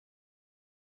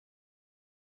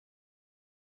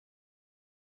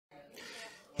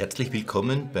Herzlich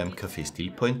willkommen beim Café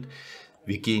Stillpoint.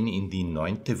 Wir gehen in die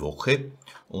 9. Woche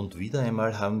und wieder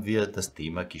einmal haben wir das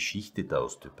Thema Geschichte der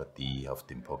Osteopathie auf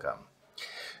dem Programm.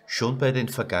 Schon bei den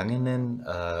vergangenen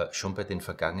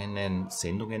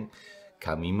Sendungen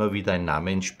kam immer wieder ein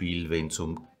Name ins Spiel, wenn es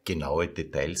um genaue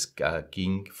Details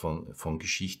ging von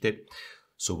Geschichte.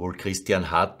 Sowohl Christian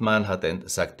Hartmann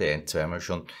sagte ein-, zweimal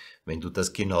schon, wenn du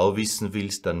das genau wissen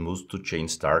willst, dann musst du Jane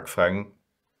Stark fragen.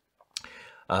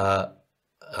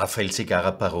 Rafael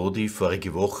Segarra Parodi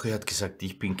vorige Woche hat gesagt,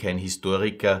 ich bin kein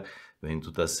Historiker. Wenn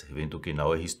du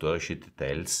genaue historische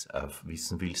Details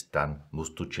wissen willst, dann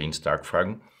musst du Jane Stark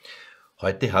fragen.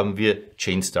 Heute haben wir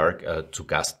Jane Stark zu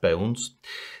Gast bei uns.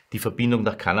 Die Verbindung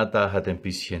nach Kanada hat ein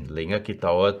bisschen länger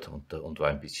gedauert und war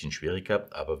ein bisschen schwieriger,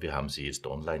 aber wir haben sie jetzt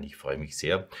online. Ich freue mich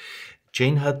sehr.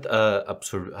 Jane hat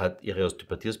ihre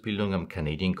Osteopathieausbildung am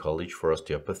Canadian College for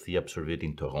Osteopathy absolviert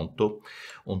in Toronto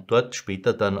und dort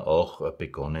später dann auch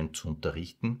begonnen zu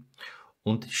unterrichten.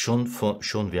 Und schon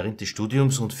während des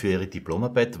Studiums und für ihre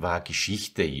Diplomarbeit war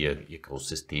Geschichte ihr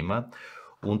großes Thema.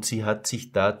 Und sie hat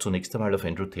sich da zunächst einmal auf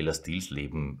Andrew Taylor Stills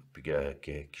Leben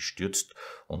gestürzt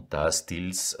und da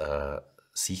Stills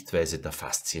Sichtweise der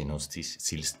Faszien und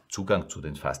Stills Zugang zu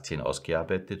den Faszien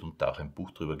ausgearbeitet und da auch ein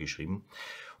Buch drüber geschrieben.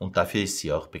 Und dafür ist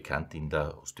sie auch bekannt in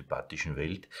der osteopathischen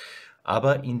Welt.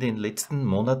 Aber in den letzten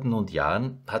Monaten und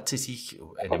Jahren hat sie sich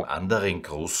einem anderen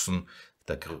großen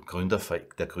der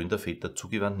Gründerväter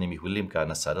zugewandt, nämlich William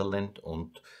Garner Sutherland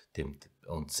und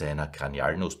seiner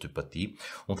kranialen Osteopathie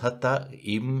und hat da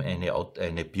eben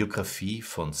eine Biografie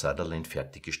von Sutherland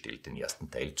fertiggestellt, den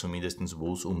ersten Teil zumindest,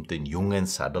 wo es um den jungen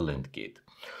Sutherland geht.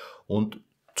 Und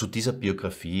zu dieser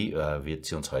Biografie wird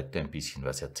sie uns heute ein bisschen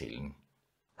was erzählen.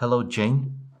 Hello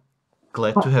Jane,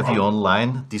 glad to have you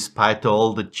online despite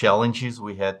all the challenges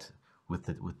we had with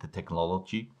the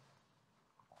technology.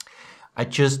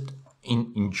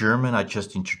 In German, I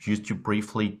just introduced you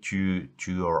briefly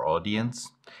to our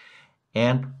audience,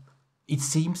 and it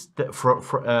seems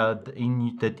that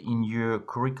in your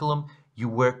curriculum you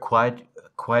were quite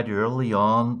early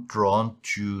on drawn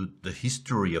to the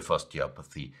history of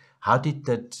osteopathy. How did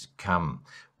that come?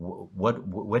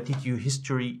 Where did your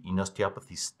history in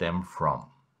osteopathy stem from?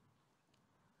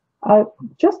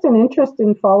 Just an interest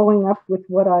in following up with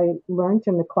what I learned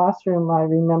in the classroom. I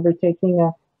remember taking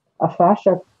a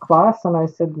fascia class, and I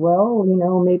said, well,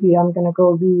 maybe I'm going to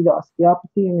go read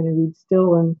osteopathy. I'm going to read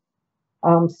Still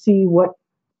and see what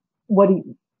the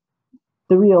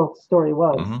real story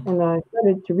was. Mm-hmm. And I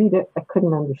started to read it. I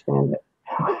couldn't understand it.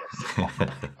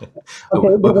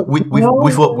 We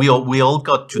all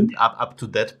got to up to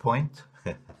that point.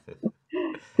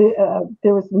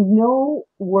 There was no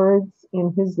words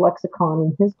in his lexicon,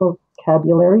 in his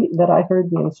vocabulary, that I heard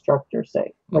the instructor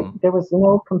say. Like, there was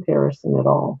no comparison at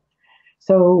all.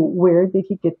 So where did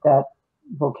he get that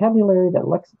vocabulary, that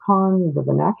lexicon, the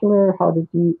vernacular?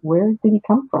 Where did he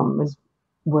come from is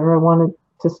where I wanted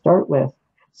to start with,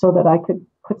 so that I could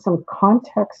put some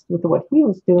context with what he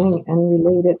was doing and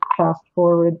relate it fast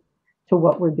forward to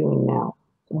what we're doing now.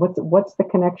 What's the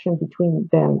connection between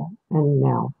then and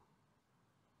now?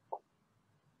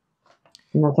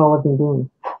 And that's all I've been doing.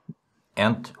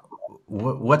 And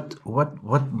what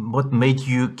made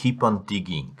you keep on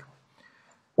digging?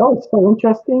 Oh, it's so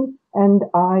interesting. And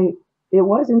it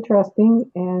was interesting.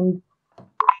 And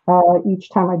each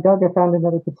time I dug, I found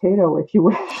another potato, if you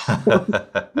wish.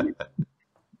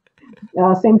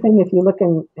 Same thing if you look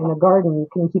in a garden, you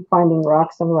can keep finding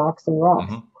rocks and rocks and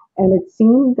rocks. Mm-hmm. And it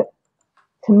seemed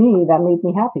to me that made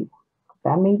me happy.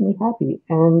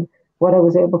 And what I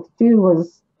was able to do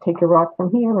was take a rock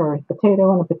from here or a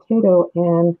potato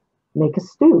and make a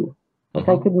stew. Like,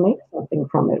 I could make something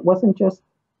from it. It wasn't just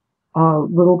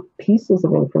little pieces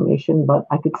of information, but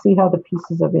I could see how the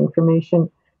pieces of information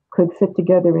could fit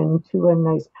together into a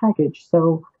nice package.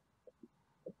 So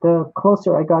the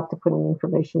closer I got to putting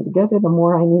information together, the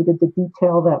more I needed the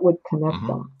detail that would connect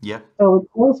them. Yeah. So it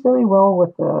goes very well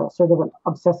with sort of an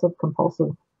obsessive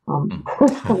compulsive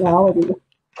personality.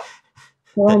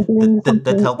 So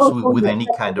that helps with any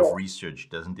kind of research,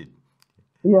 doesn't it?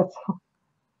 Yes.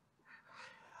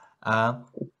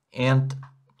 And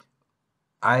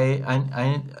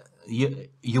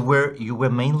you were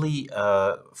mainly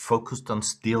focused on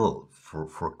Still for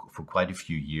quite a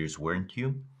few years, weren't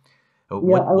you?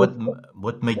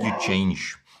 What made you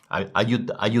change? Are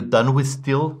you done with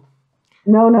Still?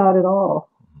 No, not at all.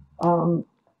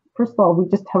 First of all, we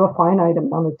just have a finite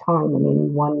amount of time in any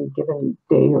one given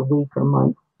day or week or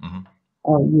month,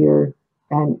 year,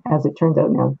 and as it turns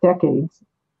out now, decades.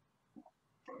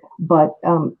 But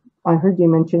I heard you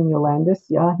mention Yolandis.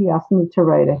 Yeah, he asked me to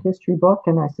write a history book,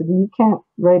 and I said, you can't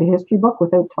write a history book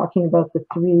without talking about the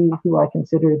three who I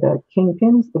consider the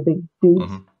kingpins, the big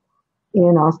dudes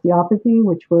in osteopathy,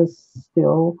 which was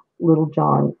Still, Little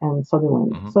John, and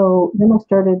Sutherland. So then I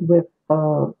started with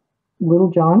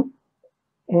Little John,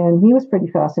 and he was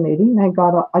pretty fascinating. I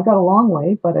got a long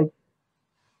way, but it's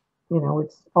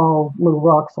all little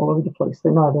rocks all over the place.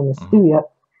 They're not in the stew yet.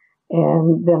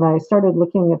 And then I started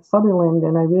looking at Sutherland,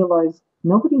 and I realized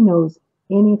nobody knows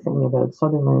anything about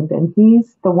Sutherland, and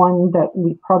he's the one that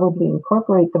we probably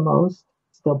incorporate the most,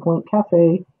 Stillpoint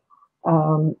Café,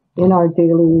 in our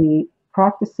daily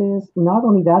practices. Not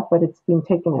only that, but it's been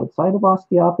taken outside of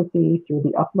osteopathy through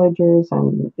the up ledgers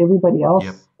and everybody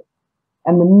else,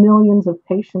 and the millions of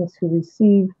patients who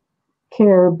receive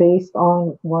care based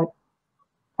on what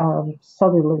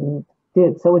Sutherland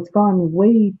did. So it's gone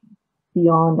way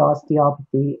beyond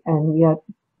osteopathy, and yet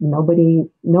nobody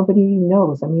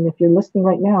knows. I mean, if you're listening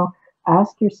right now,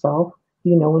 ask yourself, do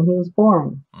you know when he was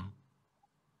born?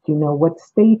 Do you know what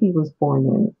state he was born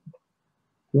in?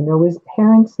 Do you know his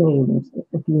parents' names?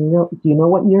 Do you know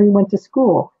what year he went to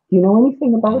school? Do you know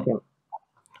anything about him?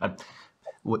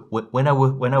 When I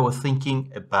was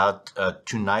thinking about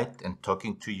tonight and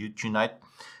talking to you tonight,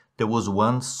 there was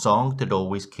one song that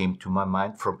always came to my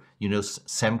mind from,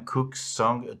 Sam Cooke's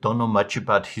song, Don't Know Much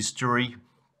About History.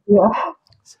 Yeah.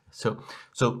 So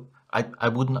I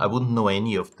wouldn't know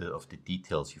any of the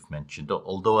details you've mentioned,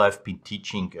 although I've been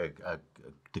teaching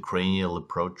the cranial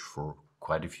approach for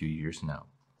quite a few years now.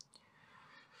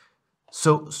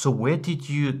 So where did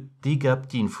you dig up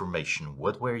the information?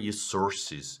 What were your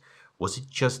sources? Was it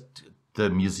just the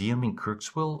museum in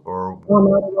Kirksville, or? Well,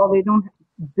 not at all. They don't.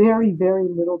 Very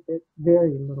little bit there.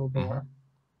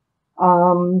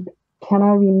 Can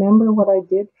I remember what I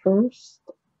did first?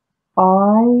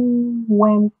 I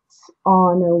went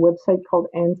on a website called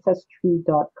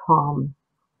Ancestry.com.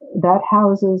 That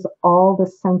houses all the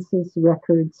census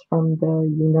records from the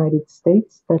United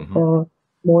States that the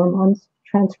Mormons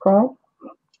transcribed.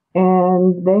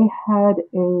 And they had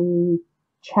a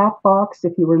chat box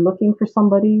if you were looking for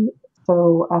somebody.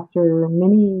 So after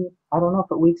many, I don't know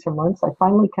if it weeks or months, I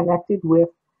finally connected with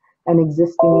an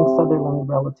existing Sutherland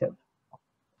relative.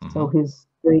 So his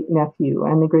great nephew,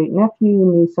 and the great nephew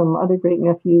knew some other great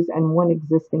nephews and one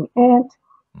existing aunt.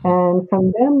 And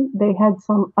from them, they had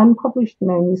some unpublished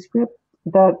manuscript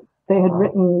that they had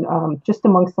written just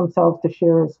amongst themselves to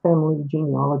share as family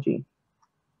genealogy.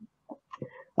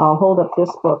 I'll hold up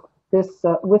this book,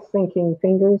 With Thinking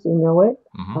Fingers, you know it,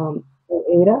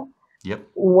 Ada. Yep.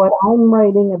 What I'm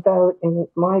writing about in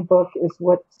my book is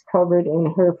what's covered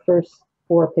in her first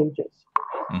 4 pages.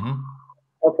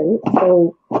 Okay,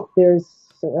 so there's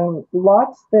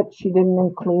lots that she didn't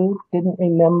include, didn't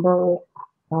remember,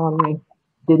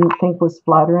 didn't think was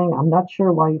flattering. I'm not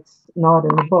sure why it's not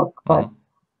in the book, but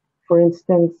for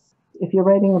instance, if you're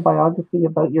writing a biography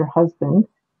about your husband,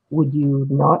 would you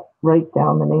not write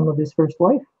down the name of his first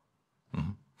wife?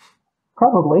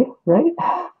 Probably, right?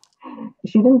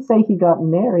 She didn't say he got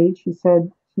married. She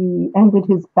said he ended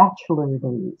his bachelor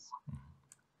days.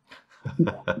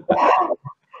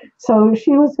 So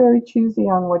she was very choosy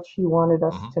on what she wanted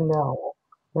us to know,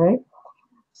 right?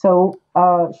 So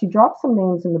she dropped some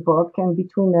names in the book, and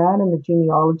between that and the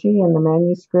genealogy and the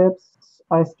manuscripts,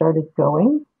 I started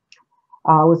going.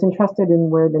 I was interested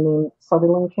in where the name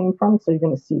Sutherland came from, so you're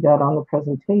going to see that on the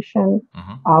presentation.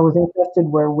 I was interested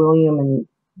where William and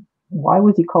why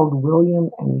was he called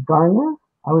William and Garner?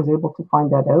 I was able to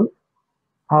find that out.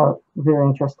 Very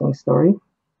interesting story.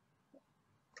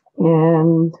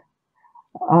 And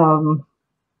the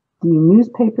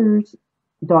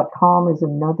newspapers.com is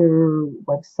another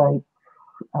website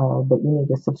that you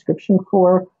need a subscription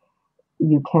for.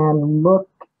 You can look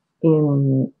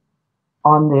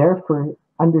on there for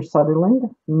under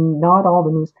Sutherland. Not all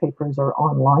the newspapers are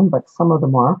online, but some of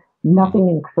them are. Nothing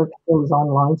in Kirksville is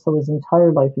online, so his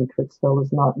entire life in Kirksville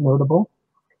is not notable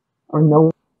or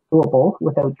knowable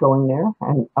without going there.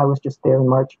 And I was just there in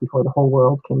March before the whole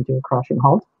world came to a crashing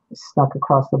halt. I snuck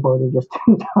across the border just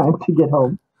in time to get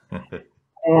home.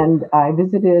 And I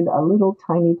visited a little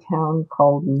tiny town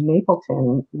called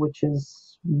Mapleton, which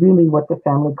is really what the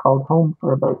family called home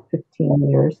for about 15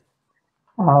 years.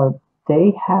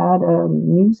 They had a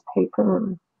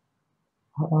newspaper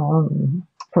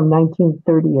from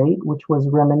 1938, which was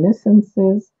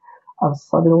reminiscences of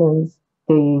Sutherland's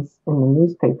days in the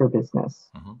newspaper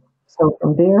business. So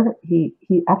from there, he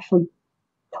actually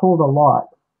told a lot.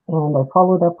 And I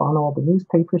followed up on all the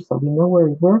newspapers, so we know where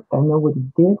he worked. I know what he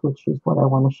did, which is what I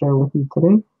want to share with you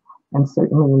today, and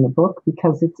certainly in the book,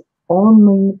 because it's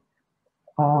only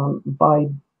by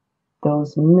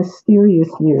those mysterious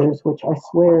years, which I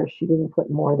swear she didn't put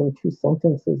more than 2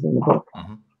 sentences in the book,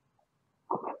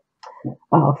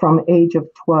 from age of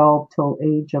 12 till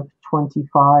age of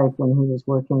 25, when he was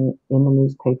working in the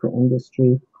newspaper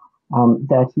industry,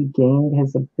 that he gained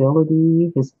his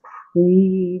ability, his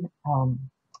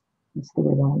what's the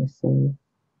word I want to say?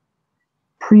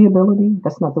 Pre-ability?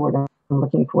 That's not the word I'm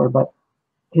looking for, but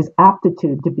his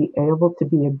aptitude to be able to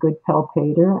be a good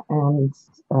palpator and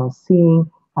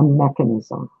seeing a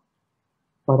mechanism.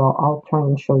 But I'll try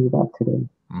and show you that today.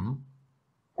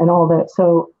 And all that.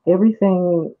 So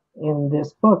everything in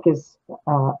this book is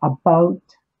about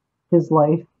his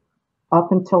life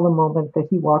up until the moment that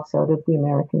he walks out of the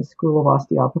American School of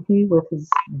Osteopathy with his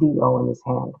DO in his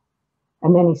hand.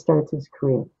 And then he starts his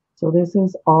career. So this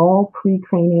is all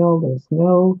pre-cranial. There's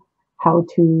no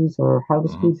how-tos or how to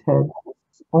squeeze heads.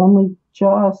 It's only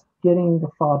just getting the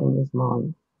thought in his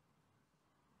mind.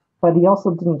 But he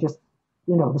also didn't just,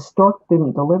 the stork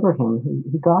didn't deliver him.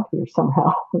 He got here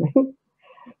somehow, right?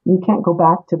 You can't go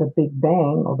back to the Big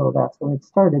Bang, although that's when it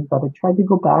started, but I tried to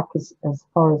go back as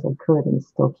far as I could and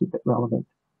still keep it relevant.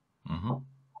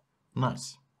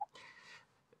 Nice.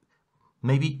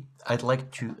 Maybe I'd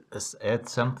like to add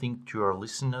something to our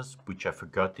listeners, which I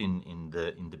forgot in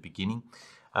the beginning.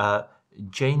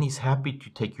 Jane is happy to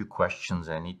take your questions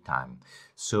anytime.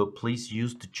 So please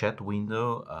use the chat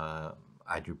window,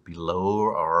 either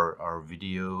below our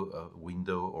video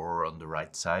window or on the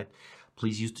right side.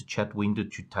 Please use the chat window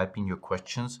to type in your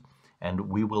questions,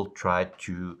 and we will try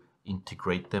to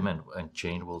integrate them, and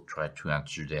Jane will try to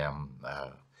answer them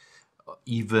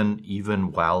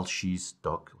even while she's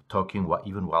talking,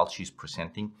 even while she's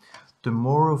presenting. The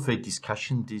more of a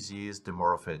discussion this is, the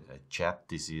more of a chat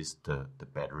this is, the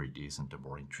better it is, and the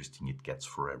more interesting it gets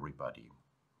for everybody.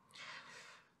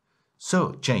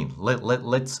 So, Jane,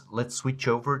 let's switch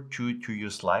over to your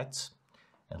slides,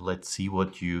 and let's see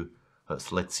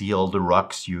let's see all the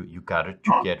rocks you gathered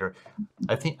together.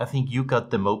 I think you got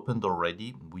them opened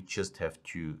already. We just have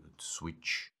to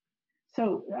switch.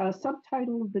 So,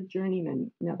 subtitle The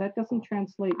Journeyman. Now, that doesn't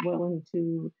translate well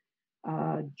into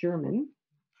German.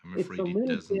 I'm It's a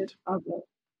little bit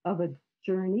of a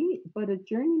journey, but a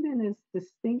journeyman is a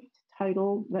distinct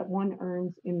title that one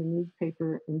earns in the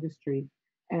newspaper industry.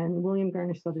 And William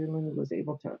Garner Sutherland was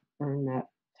able to earn that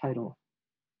title.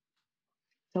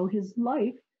 So his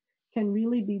life can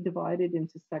really be divided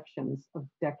into sections of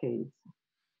decades.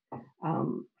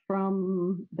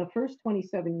 From the first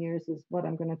 27 years is what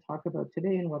I'm going to talk about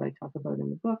today and what I talk about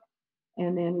in the book.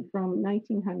 And then from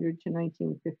 1900 to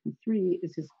 1953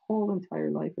 is his whole entire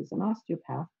life as an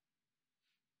osteopath.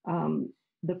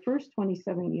 The first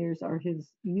 27 years are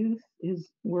his youth,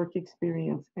 his work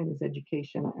experience, and his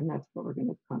education, and that's what we're going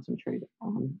to concentrate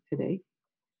on today.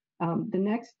 The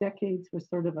next decades was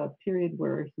sort of a period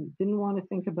where he didn't want to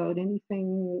think about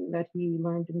anything that he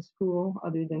learned in school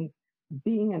other than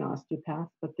being an osteopath,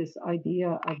 but this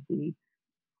idea of the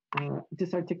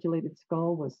disarticulated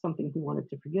skull was something he wanted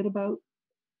to forget about.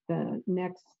 The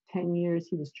next 10 years,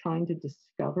 he was trying to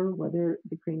discover whether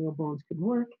the cranial bones could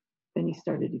work. Then he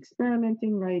started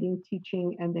experimenting, writing,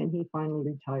 teaching, and then he finally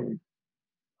retired.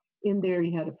 In there,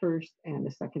 he had a first and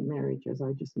a second marriage, as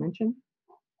I just mentioned.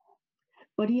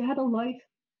 But he had a life,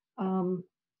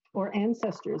 or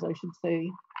ancestors, I should say,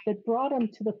 that brought him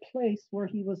to the place where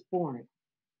he was born.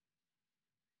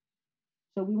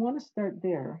 So we want to start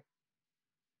there,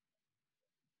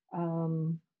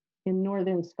 in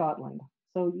northern Scotland.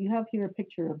 So you have here a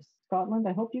picture of Scotland.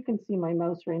 I hope you can see my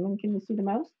mouse, Raymond. Can you see the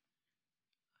mouse?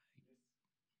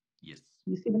 Yes.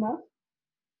 You see the mouse?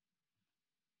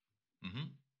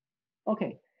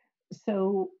 Okay.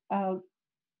 So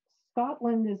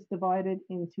Scotland is divided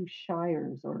into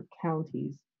shires or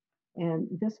counties. And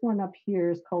this one up here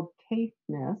is called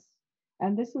Caithness.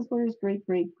 And this is where his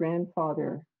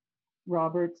great-great-grandfather,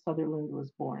 Robert Sutherland,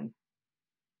 was born.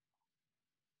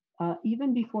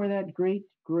 Even before that,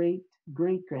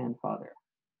 great-great-great-grandfather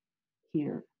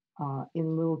here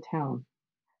in Little Town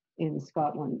in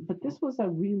Scotland. But this was a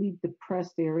really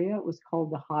depressed area. It was called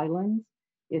the Highlands.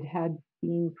 It had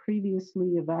been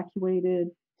previously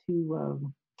evacuated to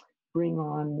bring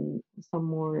on some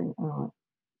more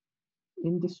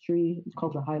industry. It's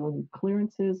called the Highland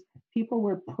Clearances. People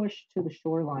were pushed to the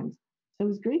shorelines. So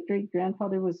his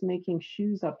great-great-grandfather was making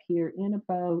shoes up here in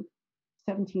about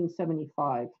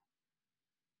 1775.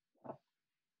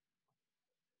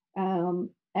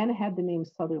 And it had the name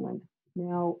Sutherland.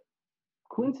 Now,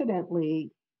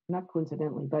 not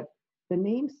coincidentally, but the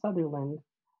name Sutherland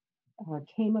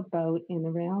came about in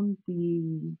around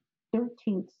the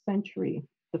 13th century.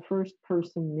 The first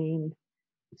person named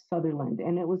Sutherland.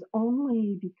 And it was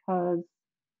only because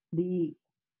the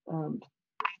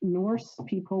Norse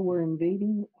people were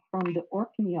invading from the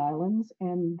Orkney Islands,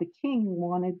 and the king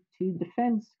wanted to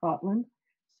defend Scotland.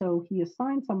 So he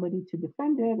assigned somebody to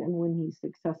defend it, and when he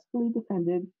successfully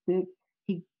defended it,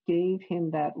 he gave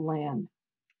him that land.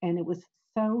 And it was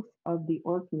south of the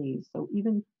Orkneys. So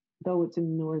even though it's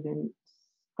in northern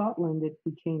Scotland, it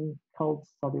became called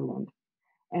Sutherland.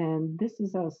 And this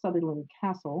is a Sutherland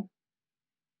castle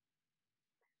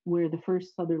where the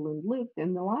first Sutherland lived,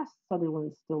 and the last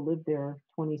Sutherland still lived there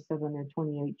 27 or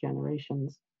 28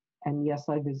 generations. And yes,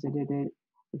 I visited it.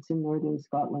 It's in northern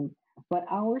Scotland. But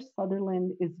our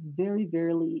Sutherland is very,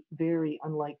 very, very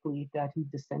unlikely that he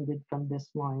descended from this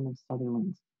line of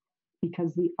Sutherlands,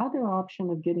 because the other option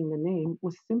of getting the name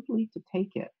was simply to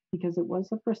take it, because it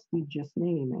was a prestigious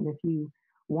name. And if you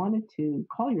wanted to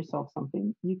call yourself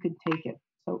something, you could take it.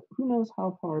 So who knows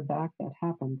how far back that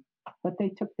happened, but they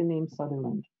took the name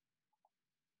Sutherland.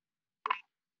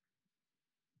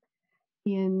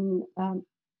 In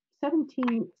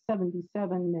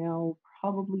 1777, now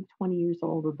probably 20 years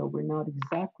old, although we're not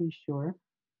exactly sure,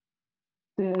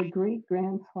 the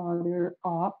great-grandfather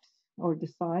opts or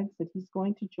decides that he's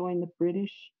going to join the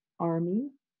British Army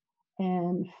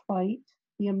and fight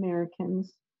the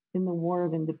Americans in the War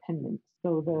of Independence.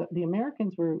 So the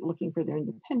Americans were looking for their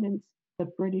independence. The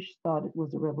British thought it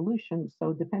was a revolution.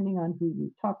 So depending on who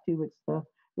you talk to, it's the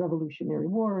Revolutionary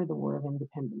War or the War of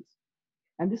Independence.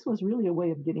 And this was really a way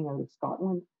of getting out of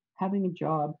Scotland, having a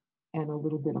job, and a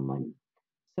little bit of money.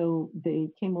 So they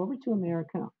came over to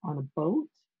America on a boat,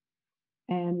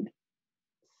 and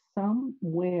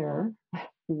somewhere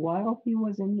while he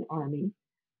was in the army,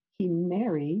 he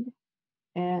married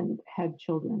and had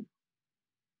children.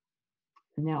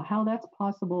 Now, how that's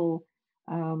possible,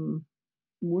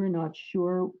 we're not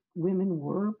sure. Women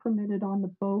were permitted on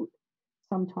the boat.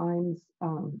 Sometimes,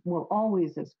 well,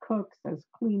 always as cooks, as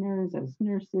cleaners, as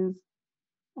nurses.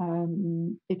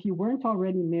 If you weren't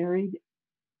already married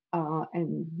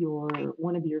and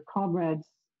one of your comrades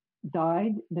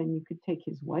died, then you could take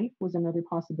his wife, was another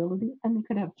possibility, and they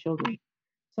could have children.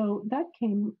 So that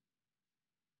came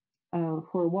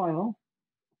for a while.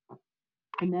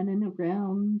 And then in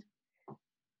around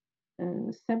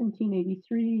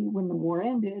 1783, when the war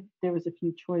ended, there was a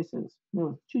few choices.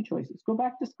 No, two choices. Go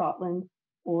back to Scotland,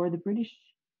 or the British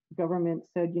government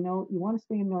said, you know, you want to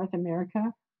stay in North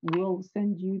America? We'll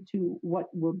send you to what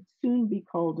will soon be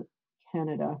called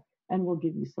Canada, and we'll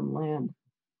give you some land.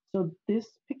 So this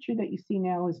picture that you see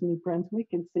now is New Brunswick.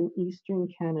 It's in eastern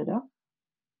Canada.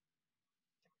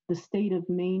 The state of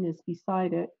Maine is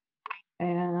beside it,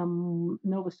 and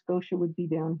Nova Scotia would be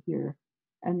down here.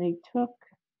 And they took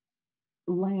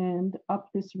land up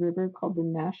this river called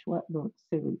the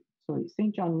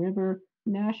St. John River,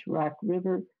 Nashwack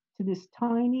River, to this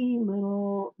tiny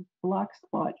little black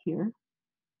spot here,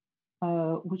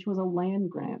 which was a land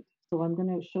grant. So I'm going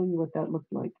to show you what that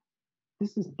looked like.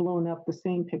 This is blown up, the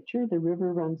same picture. The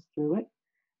river runs through it.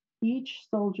 Each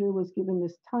soldier was given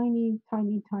this tiny,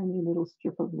 tiny, tiny little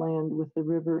strip of land with the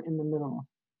river in the middle.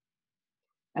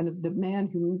 And the man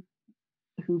who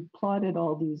plotted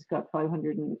all these got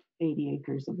 580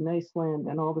 acres of nice land,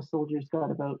 and all the soldiers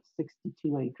got about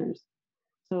 62 acres.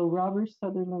 So Robert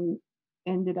Sutherland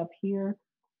ended up here.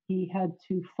 He had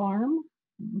to farm,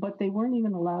 but they weren't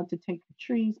even allowed to take the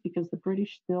trees because the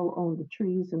British still owned the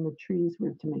trees, and the trees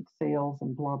were to make sails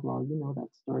and blah, blah. You know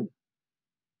that story.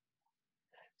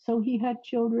 So he had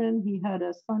children. He had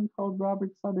a son called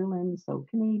Robert Sutherland, so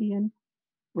Canadian.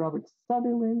 Robert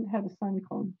Sutherland had a son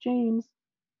called James,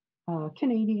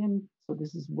 Canadian. So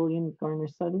this is William Garner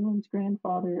Sutherland's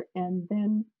grandfather. And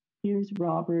then here's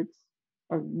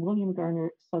William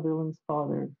Garner Sutherland's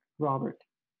father, Robert.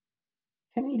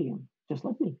 Canadian, just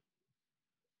like me.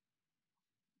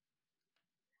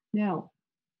 Now,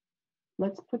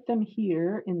 let's put them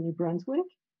here in New Brunswick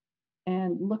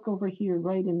and look over here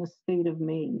right in the state of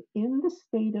Maine. In the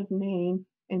state of Maine,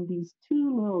 and these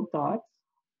two little dots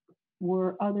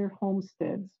were other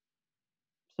homesteads,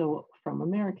 so from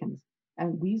Americans.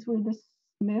 And these were the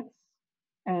Smiths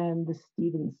and the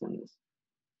Stevensons.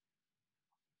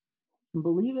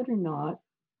 Believe it or not,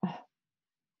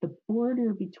 the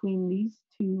border between these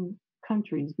two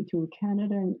countries, between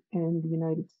Canada and the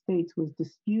United States, was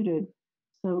disputed.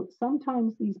 So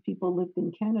sometimes these people lived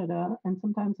in Canada and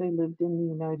sometimes they lived in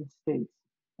the United States.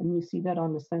 And you see that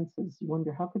on the census. You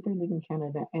wonder, how could they live in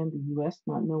Canada and the US,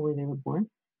 not know where they were born?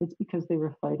 It's because they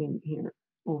were fighting here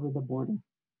over the border.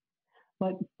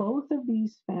 But both of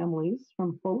these families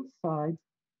from both sides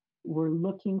were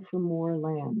looking for more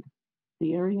land.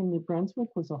 The area in New Brunswick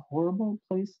was a horrible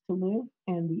place to live,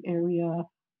 and the area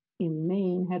in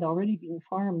Maine had already been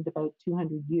farmed about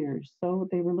 200 years, so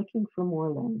they were looking for more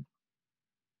land.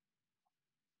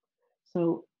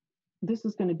 So this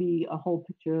is going to be a whole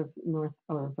picture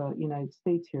of United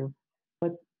States here,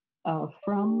 but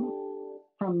from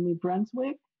New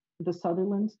Brunswick, the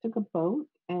Sutherlands took a boat,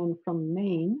 and from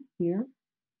Maine here,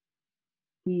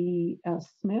 the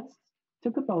Smiths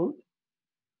took a boat,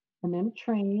 and then a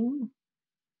train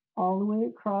all the way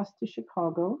across to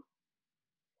Chicago,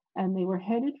 and they were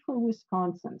headed for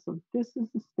Wisconsin. So this is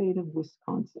the state of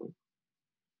Wisconsin.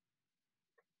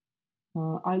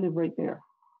 I live right there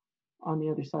on the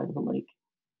other side of the lake.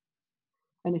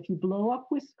 And if you blow up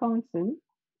Wisconsin,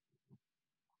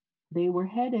 they were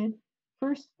headed,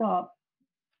 first stop,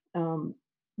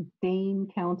 Dane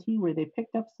County, where they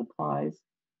picked up supplies,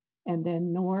 and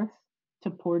then north to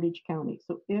Portage County.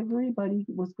 So everybody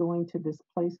was going to this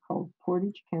place called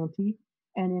Portage County,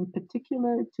 and in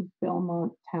particular to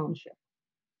Belmont Township.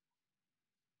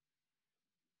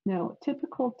 Now,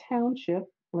 typical township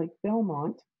like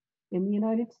Belmont in the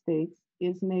United States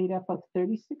is made up of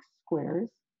 36 squares,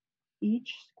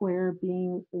 each square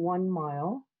being 1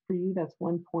 mile. For you, that's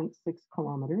 1.6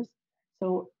 kilometers.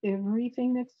 So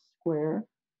everything that's square,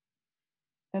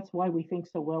 that's why we think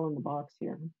so well in the box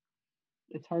here.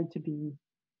 It's hard to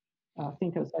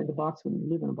think outside the box when you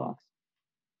live in a box.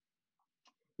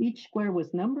 Each square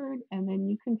was numbered, and then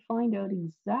you can find out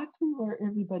exactly where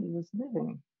everybody was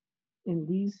living in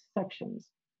these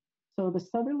sections. So the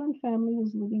Sutherland family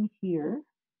was living here,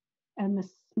 and the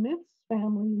Smiths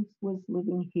family was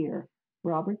living here.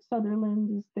 Robert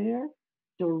Sutherland is there.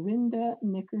 Dorinda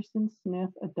Nickerson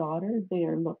Smith, a daughter, they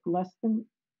are less than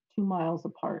 2 miles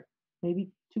apart, maybe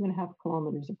 2.5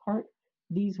 kilometers apart.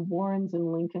 These Warrens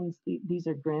and Lincolns, these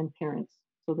are grandparents.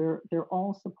 So they're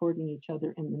all supporting each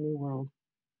other in the New World.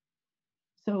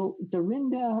 So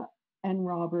Dorinda and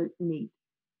Robert meet.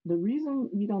 The reason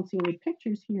you don't see any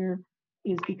pictures here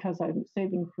is because I'm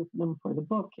saving them for the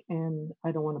book, and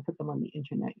I don't want to put them on the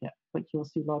internet yet, but you'll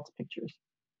see lots of pictures.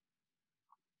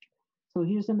 So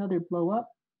here's another blow up,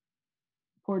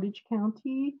 Portage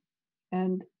County,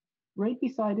 and right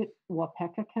beside it,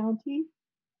 Wapeka County,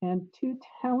 and 2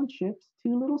 townships,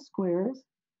 2 little squares,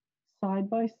 side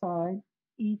by side,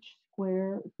 each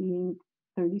square being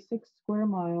 36 square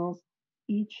miles,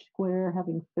 each square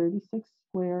having 36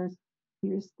 squares.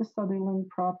 Here's the Sutherland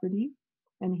property,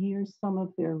 and here's some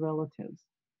of their relatives.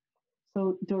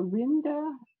 So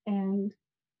Dorinda and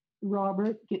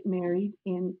Robert get married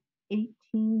in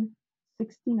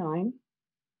 1869,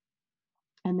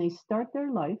 and they start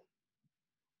their life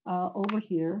over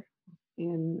here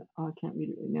in, I can't read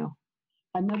it right now,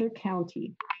 another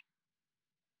county.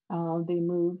 They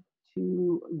moved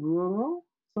to rural,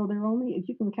 so they're only, if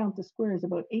you can count the squares,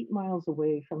 about 8 miles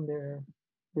away from their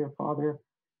father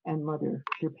and mother,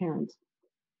 their parents.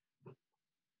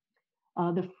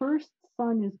 The first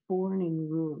son is born in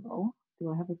rural.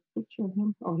 Do I have a picture of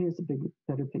him? Oh, here's a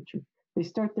better picture. They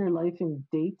start their life in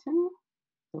Dayton.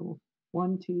 So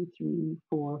 1, 2, 3,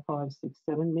 4, 5, 6,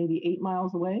 7, maybe 8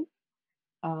 miles away.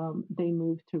 They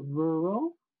move to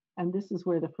rural, and this is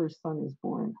where the first son is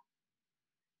born.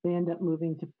 They end up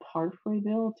moving to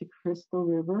Parfreyville, to Crystal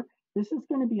River. This is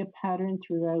going to be a pattern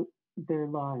throughout their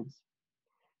lives.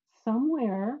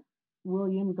 Somewhere,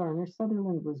 William Garner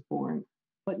Sutherland was born,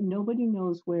 but nobody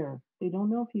knows where. They don't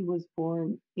know if he was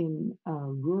born in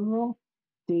rural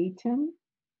Dayton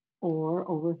or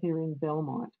over here in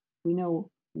Belmont. We know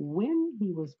when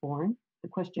he was born. The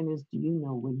question is, do you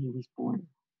know when he was born?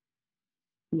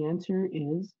 The answer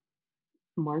is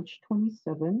March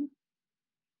 27,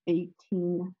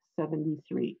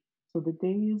 1873. So the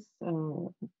day is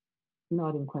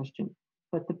not in question,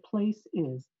 but the place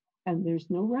is. And there's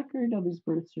no record of his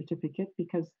birth certificate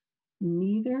because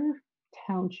neither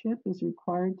township is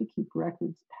required to keep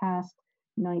records past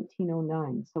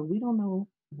 1909. So we don't know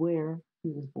where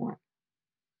he was born.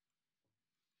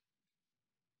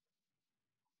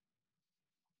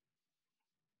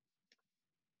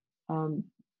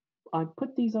 I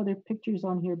put these other pictures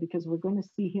on here because we're going to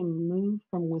see him move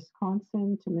from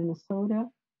Wisconsin to Minnesota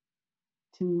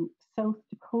to South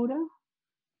Dakota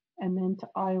and then to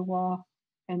Iowa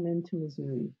and then to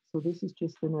Missouri. So this is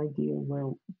just an idea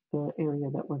where the area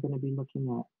that we're going to be looking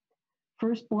at.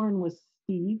 Firstborn was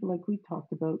Steve, like we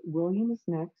talked about. William is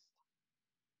next.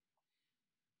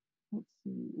 Let's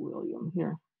see, William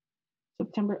here.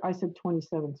 September, I said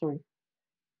 27, sorry.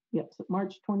 Yep, so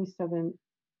March 27,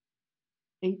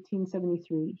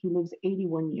 1873. He lives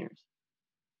 81 years.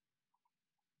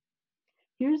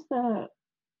 Here's the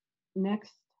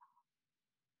next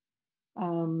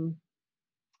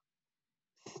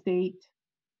state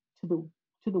to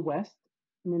the west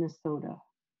Minnesota.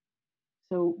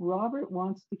 So Robert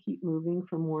wants to keep moving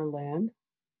for more land.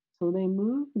 So they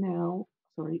move now,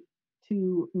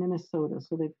 to Minnesota.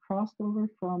 So they've crossed over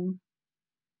from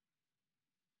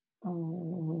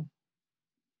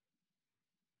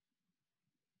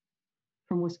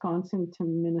Wisconsin to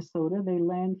Minnesota. They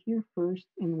land here first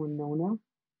in Winona.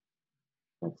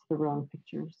 That's the wrong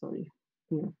picture, sorry.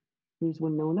 Here. Here's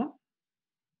Winona.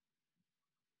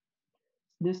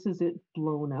 This is it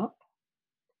blown up.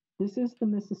 This is the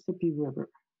Mississippi River.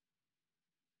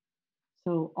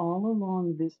 So all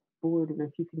along this border,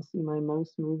 if you can see my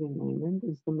mouse moving, Raymond,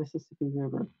 is the Mississippi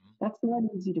River. That's not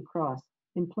easy to cross.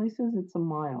 In places, it's a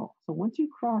mile. So once you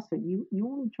cross it, you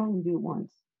only try and do it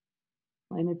once.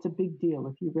 And it's a big deal.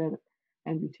 If you read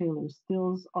Andrew Taylor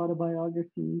Still's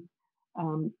autobiography,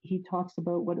 he talks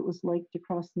about what it was like to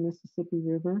cross the Mississippi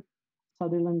River.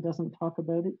 Sutherland doesn't talk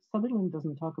about it. Sutherland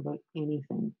doesn't talk about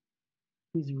anything.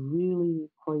 He's really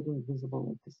quite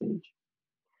invisible at this age.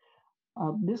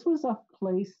 This was a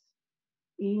place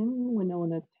in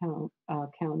Winona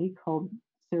County called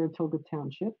Saratoga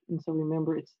Township. And so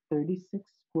remember, it's 36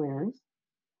 squares.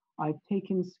 I've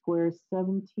taken squares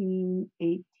 17,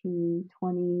 18,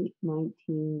 20,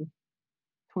 19,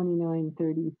 29,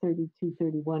 30, 32,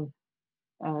 31.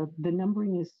 The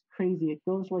numbering is crazy. It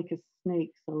goes like a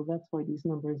snake. So that's why these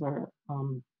numbers are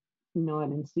not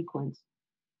in sequence.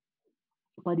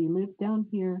 But he lived down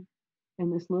here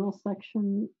in this little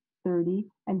section 30.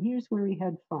 And here's where he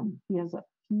had fun. He has a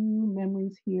few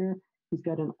memories here. He's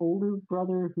got an older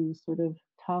brother who's sort of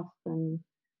tough and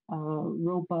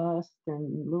robust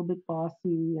and a little bit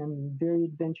bossy and very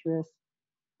adventurous.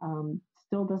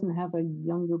 Still doesn't have a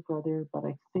younger brother, but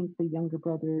I think the younger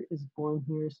brother is born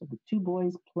here. So the two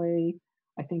boys play.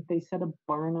 I think they set a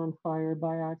barn on fire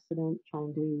by accident,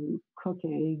 trying to cook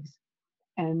eggs.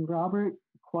 And Robert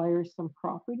acquires some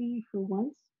property for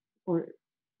once, or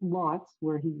lots,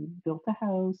 where he built a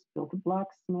house, built a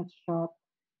blacksmith shop.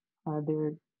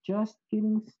 They're just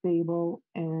getting stable,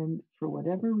 and for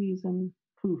whatever reason,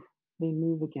 poof, they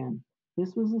move again.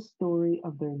 This was a story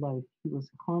of their life. He was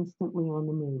constantly on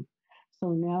the move.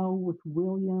 So now with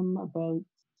William, about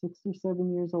 6 or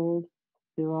 7 years old,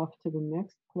 they're off to the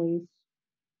next place,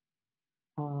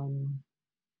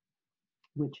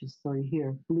 which is,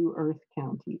 here, Blue Earth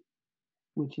County,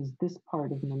 which is this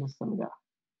part of Minnesota.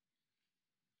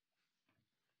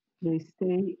 They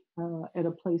stay at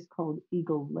a place called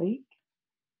Eagle Lake.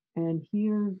 And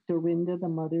here, Dorinda, the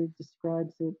mother,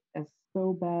 describes it as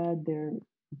so bad. Their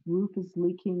roof is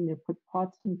leaking. They put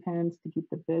pots and pans to keep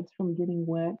the beds from getting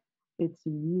wet. It's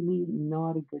really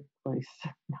not a good place,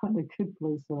 not a good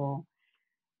place at all.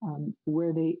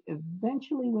 Where they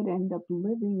eventually would end up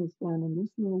living is down in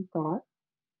this little dot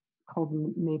called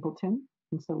Mapleton.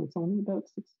 And so it's only about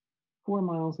 4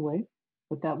 miles away,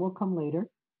 but that will come later.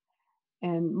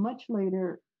 And much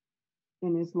later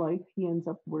in his life, he ends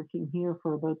up working here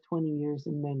for about 20 years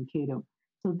in Mankato.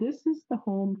 So this is the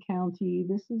home county.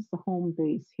 This is the home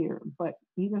base here, but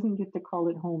he doesn't get to call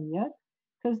it home yet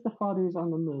because the father's on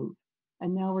the move.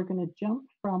 And now we're going to jump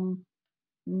from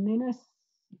Minnesota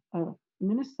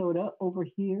over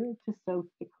here to South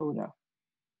Dakota.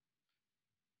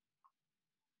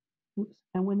 Oops.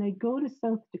 And when they go to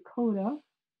South Dakota,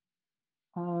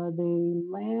 they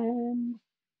land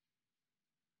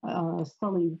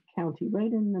Sully County,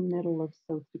 right in the middle of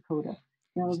South Dakota.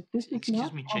 Now, this is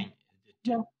Excuse me, Jane.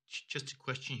 Just a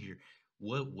question here.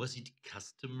 Was it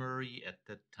customary at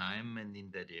that time and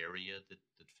in that area that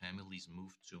families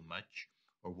moved so much,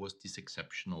 or was this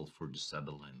exceptional for the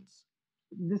Sutherlands?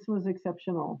 This was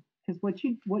exceptional because what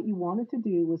you wanted to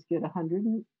do was get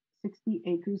 160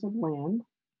 acres of land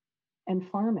and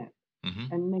farm it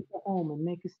and make a home and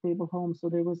make a stable home. So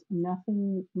there was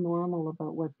nothing normal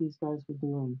about what these guys were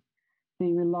doing.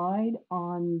 They relied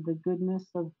on the goodness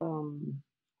of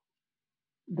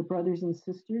the brothers and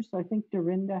sisters. So I think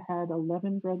Dorinda had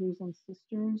 11 brothers and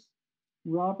sisters.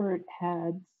 Robert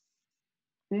had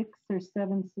 6 or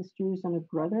 7 sisters and a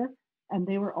brother, and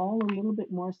they were all a little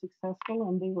bit more successful,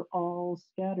 and they were all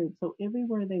scattered. So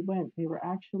everywhere they went, they were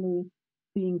actually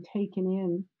being taken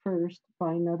in first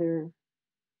by another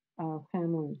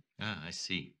family. Ah, I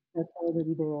see. That's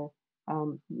already there.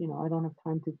 I don't have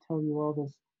time to tell you all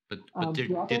this. But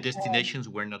their destinations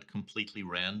were not completely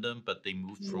random, but they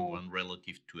moved from one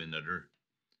relative to another.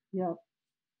 Yep,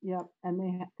 and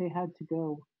they had to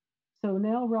go. So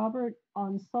now Robert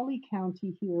on Sully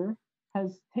County here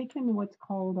has taken what's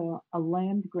called a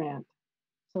land grant.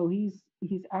 So he's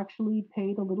actually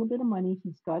paid a little bit of money.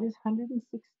 He's got his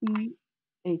 160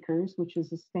 acres, which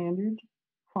is a standard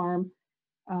farm.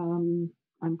 I'm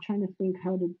trying to think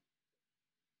how to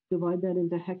divide that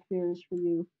into hectares for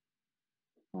you.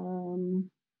 So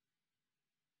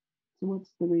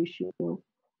what's the ratio?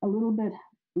 A little bit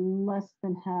less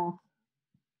than half.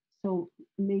 So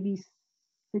maybe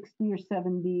 60 or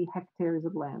 70 hectares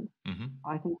of land.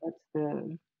 I think that's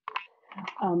the,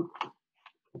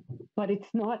 but it's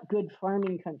not good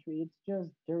farming country. It's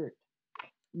just dirt,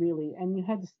 really. And you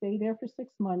had to stay there for 6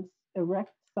 months,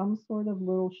 erect some sort of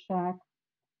little shack,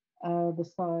 the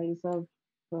size of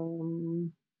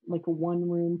like a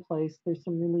one-room place. There's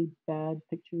some really bad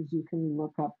pictures you can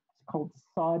look up. It's called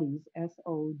Soddies,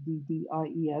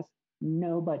 Soddies.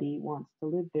 Nobody wants to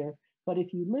live there. But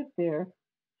if you lived there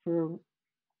for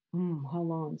how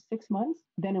long? 6 months?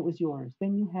 Then it was yours.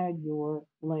 Then you had your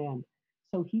land.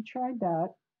 So he tried that.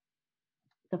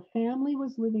 The family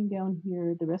was living down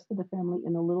here, the rest of the family,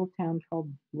 in a little town called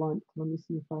Blunt. Let me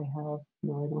see if I have,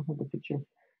 no, I don't have the picture.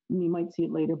 You might see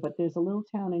it later, but there's a little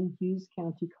town in Hughes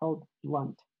County called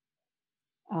Blunt.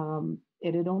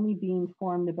 It had only been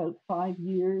formed about 5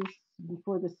 years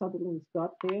before the Sutherlands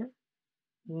got there.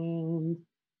 And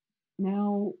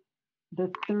now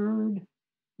the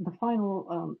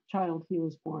final child here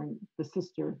was born, the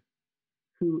sister,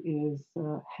 who is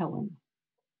Helen.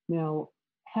 Now,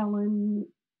 Helen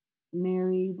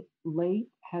married late,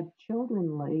 had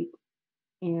children late,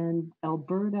 and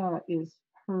Alberta is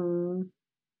her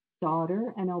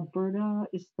daughter, and Alberta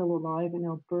is still alive, and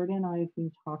Alberta and I have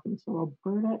been talking. So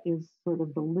Alberta is sort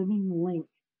of the living link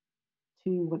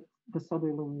to what the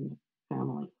Sutherland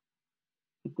family.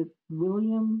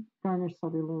 William Garner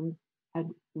Sutherland had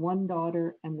one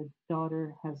daughter, and the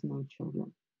daughter has no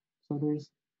children. So there's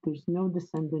no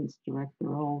descendants direct.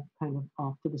 They're all kind of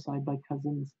off to the side by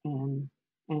cousins and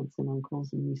aunts and uncles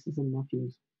and nieces and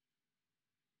nephews.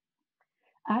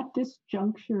 At this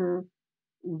juncture,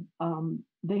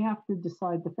 they have to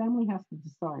decide, the family has to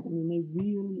decide. I mean, they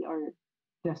really are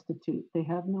destitute. They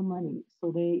have no money.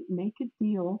 So they make a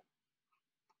deal,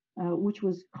 which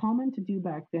was common to do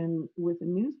back then, with a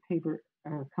newspaper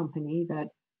company, that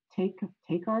take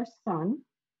our son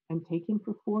and take him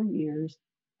for 4 years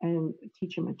and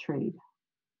teach him a trade.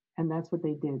 And that's what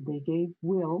they did. They gave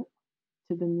Will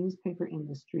to the newspaper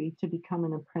industry to become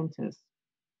an apprentice.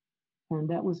 And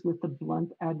that was with the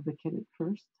Blunt Advocate at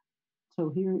first. So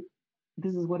here,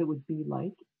 this is what it would be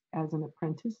like as an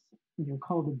apprentice. You're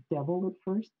called a devil at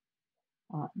first.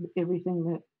 Everything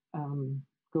that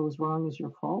goes wrong is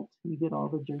your fault. You get all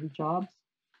the dirty jobs,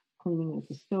 cleaning at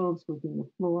the stove, sweeping the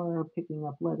floor, picking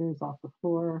up letters off the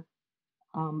floor.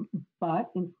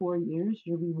 But in 4 years,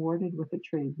 you're rewarded with a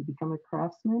trade. You become a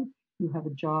craftsman, you have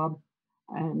a job,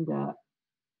 and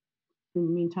in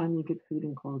the meantime, you get food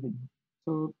and clothing.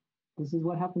 So this is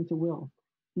what happened to Will.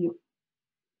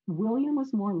 William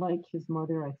was more like his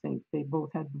mother, I think. They both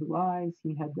had blue eyes.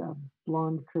 He had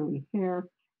blonde, curly hair.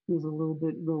 He was a little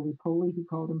bit roly-poly, he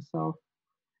called himself.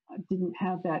 Didn't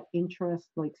have that interest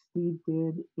like Steve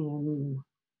did in,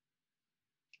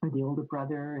 or the older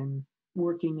brother, and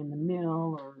working in the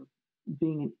mill or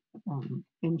being an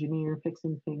engineer,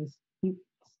 fixing things.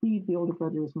 Steve, the older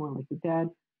brother, was more like the dad.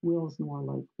 Will's more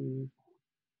like the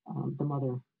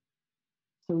mother.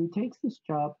 So he takes this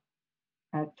job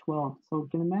at 12. So you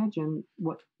can imagine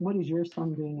what is your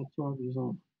son doing at 12 years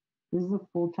old? This is a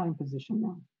full-time position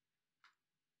now.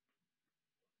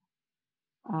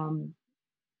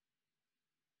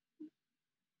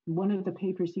 One of the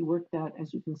papers he worked at,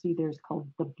 as you can see there, is called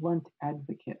The Blunt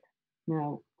Advocate.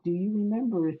 Now, do you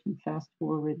remember, if you fast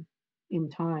forward in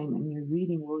time and you're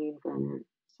reading William Garner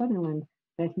Sutherland,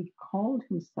 that he called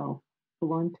himself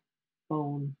Blunt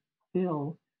Bone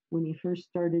Bill when he first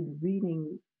started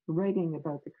writing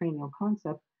about the cranial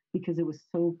concept, because it was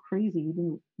so crazy he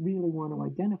didn't really want to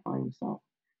identify himself.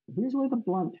 Here's where the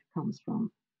blunt comes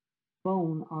from.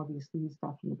 Bone, obviously, he's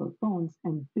talking about bones,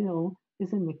 and Bill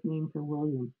is a nickname for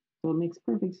William. So it makes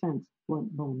perfect sense,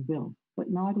 Blunt Bone Bill, but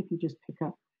not if you just pick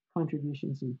up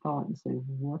contributions in thought and say,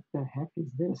 what the heck is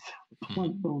this?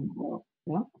 Blunt Bone Bill.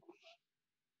 Yeah.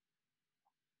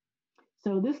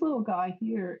 So this little guy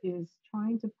here is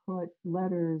trying to put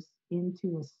letters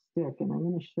into a stick, and I'm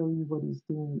going to show you what he's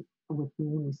doing with me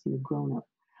when you see a grown-up.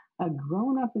 A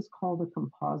grown-up is called a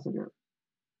compositor.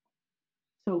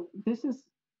 So this is,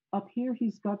 up here,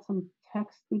 he's got some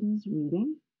text that he's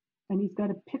reading, and he's got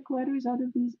to pick letters out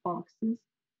of these boxes,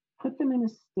 put them in a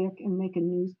stick, and make a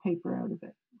newspaper out of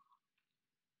it.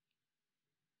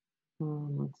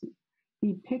 Let's see.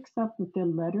 He picks up with the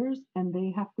letters, and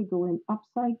they have to go in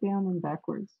upside down and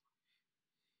backwards.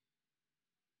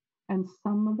 And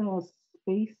some of the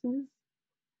spaces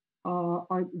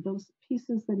are those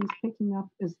pieces that he's picking up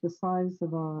is the size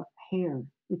of a hair.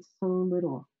 It's so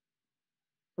little.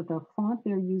 the font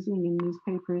they're using in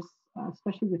newspapers,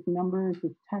 especially with numbers,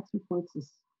 with tax reports,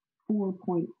 is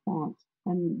 4-point font,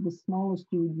 and the smallest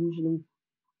you would usually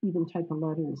even type a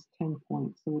letter is 10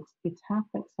 points. So it's half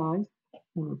that size,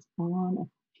 and it's on a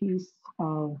piece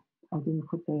of, I didn't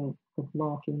put the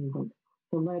block in, but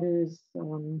the letters,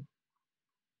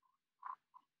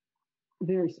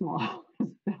 very small, is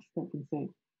the best I can say.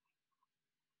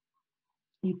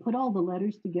 You put all the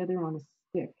letters together on a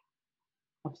stick,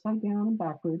 upside down and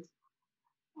backwards,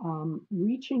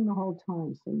 reaching the whole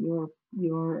time. So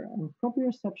your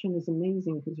proprioception is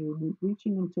amazing because you're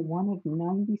reaching into one of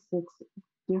 96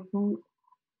 different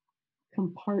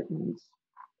compartments,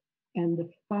 and the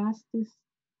fastest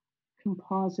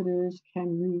compositors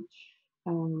can reach,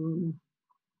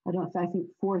 I think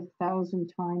 4,000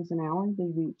 times an hour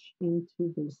they reach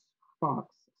into this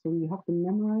box. So you have to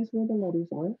memorize where the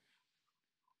letters are.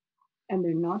 And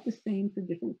they're not the same for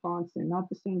different fonts. They're not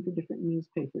the same for different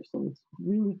newspapers. So it's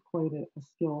really quite a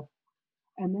skill.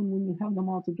 And then when you have them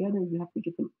all together, you have to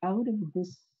get them out of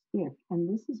this stick. And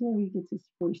this is where he gets his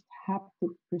first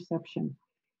haptic perception.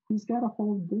 He's got to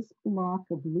hold this block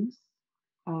of loose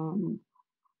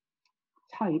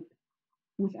type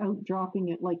without dropping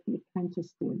it like the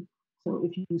apprentice did. So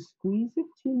if you squeeze it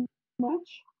too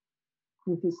much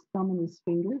with his thumb and his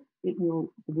finger, it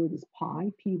will, the word is pi,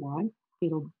 P-Y,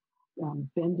 it'll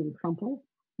bend and crumple.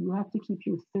 You have to keep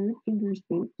your third fingers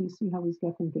bent. Do you see how he's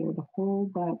got them there to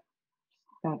hold that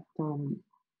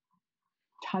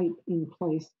type in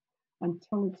place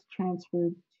until it's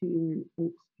transferred to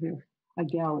a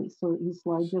galley. So he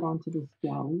slides it onto this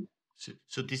galley.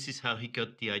 So this is how he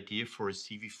got the idea for a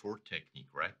CV4 technique,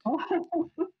 right?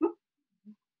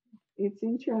 It's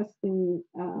interesting.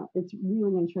 It's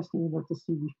really interesting about the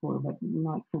CV4, but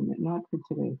not for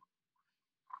today.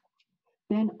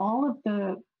 Then all of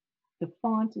the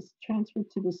font is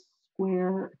transferred to this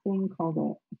square thing called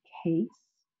a case.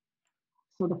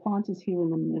 So the font is here in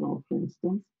the middle, for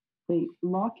instance. They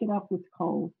lock it up with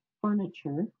called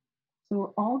furniture.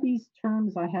 So all these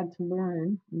terms I had to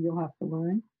learn, and you'll have to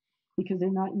learn, because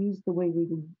they're not used the way we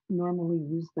would normally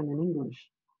use them in English.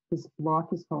 This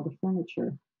block is called a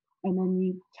furniture. And then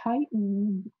you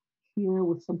tighten here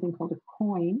with something called a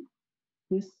coin.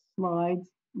 This slides,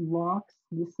 locks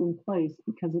this in place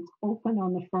because it's open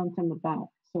on the front and the back.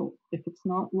 So if it's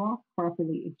not locked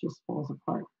properly, it just falls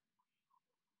apart.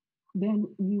 Then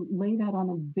you lay that on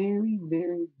a very,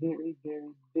 very, very,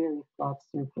 very, very flat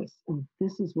surface. And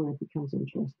this is where it becomes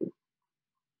interesting.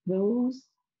 Those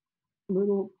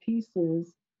little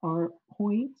pieces are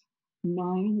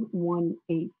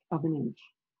 0.918 of an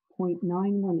inch.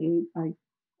 0.918,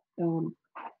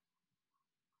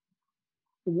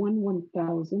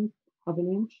 1/1000th of an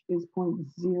inch is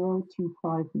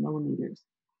 0.025 millimeters.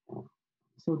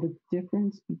 So the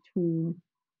difference between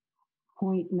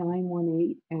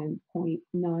 0.918 and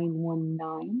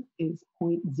 0.919 is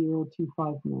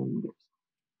 0.025 millimeters.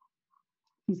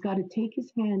 He's got to take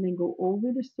his hand and go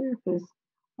over the surface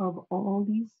of all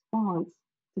these fonts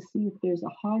to see if there's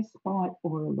a high spot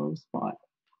or a low spot.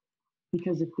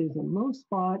 Because if there's a low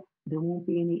spot, there won't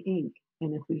be any ink.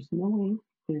 And if there's no ink,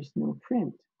 there's no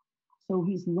print. So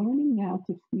he's learning now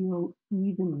to feel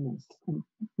evenness. And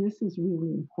this is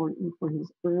really important for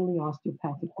his early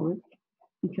osteopathic work,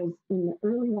 because in the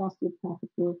early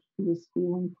osteopathic work, he was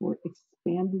feeling for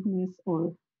expandedness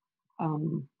or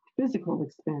physical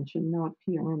expansion, not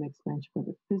PRM expansion, but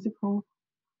a physical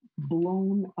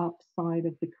blown up side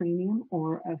of the cranium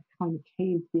or a kind of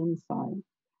caved in side.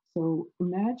 So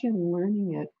imagine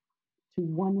learning it to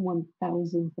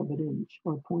 1/1000th of an inch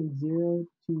or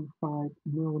 0.025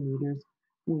 millimeters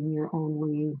when you're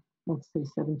only, let's say,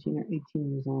 17 or 18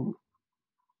 years old.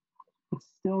 It's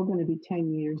still going to be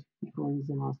 10 years before he's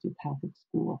in osteopathic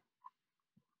school.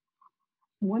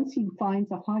 Once he finds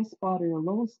a high spot or a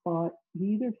low spot,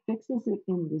 he either fixes it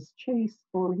in this chase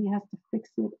or he has to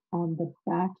fix it on the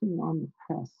backing on the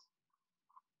press.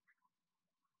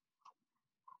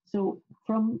 So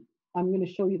I'm going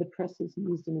to show you the presses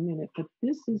used in a minute, but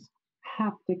this is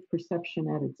haptic perception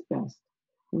at its best,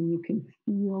 when you can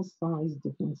feel size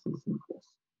differences in this.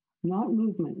 Not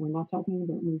movement. We're not talking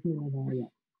about movement at all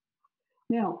yet.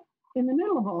 Now, in the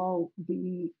middle of all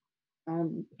the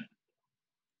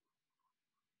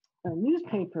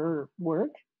newspaper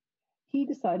work, he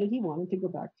decided he wanted to go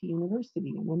back to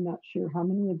university. And I'm not sure how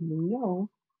many of you know,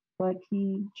 but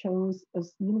he chose a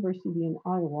university in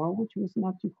Iowa, which was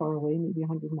not too far away, maybe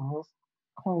 100 miles,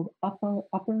 called Upper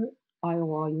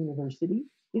Iowa University.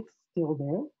 It's still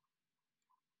there.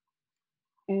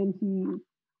 And he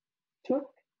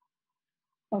took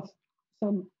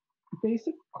some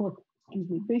basic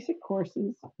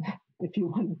courses if you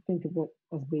want to think of it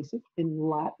as basic, in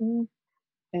Latin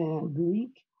and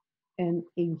Greek and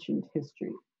ancient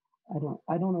history.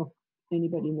 I don't know if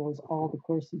anybody knows all the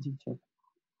courses you took.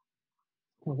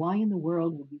 Now, why in the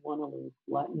world would you want to learn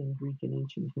Latin and Greek and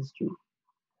ancient history?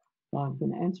 Well, I'm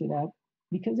going to answer that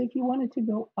because if you wanted to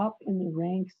go up in the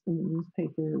ranks in the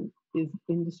newspaper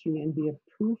industry and be a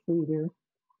proofreader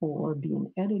or be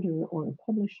an editor or a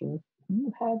publisher,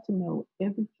 you had to know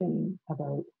everything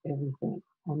about everything.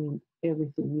 I mean,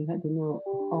 everything. You had to know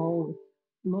all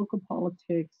local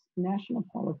politics, national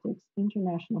politics,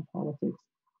 international politics,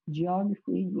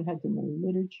 geography. You had to know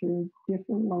literature,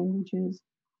 different languages.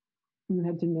 You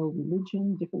had to know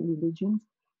religion, different religions,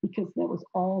 because that was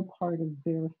all part of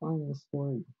verifying the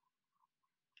story.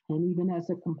 And even as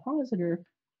a compositor,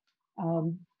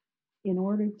 in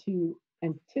order to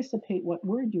anticipate what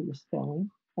word you were spelling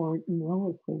or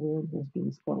know if the word was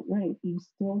being spelled right, you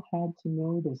still had to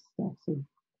know this stuff. So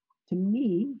to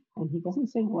me, and he doesn't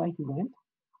say why he went,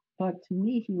 but to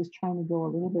me, he was trying to go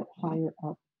a little bit higher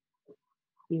up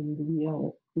in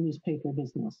the newspaper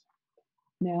business.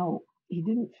 Now, he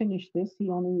didn't finish this. He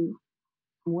only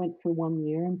went for 1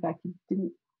 year. In fact, he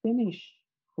didn't finish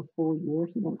the full year.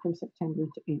 He went from September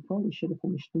to April. He should have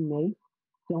finished in May.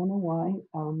 Don't know why.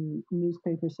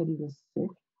 Newspaper said he was sick,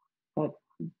 but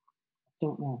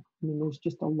don't know. I mean, there's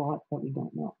just a lot that we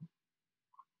don't know.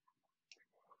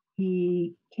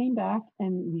 He came back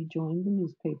and rejoined the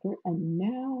newspaper, and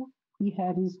now he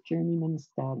had his journeyman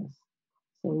status.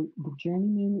 So the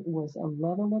journeyman was a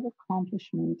level of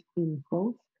accomplishment in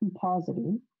both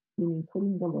compositing, meaning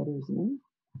putting the letters in,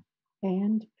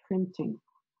 and printing.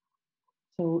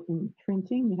 So in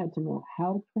printing, you had to know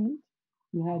how to print.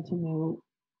 You had to know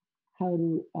how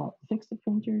to fix the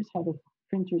printers, how the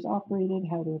printers operated,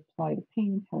 how to apply the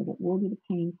paint, how to order the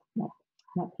paint, not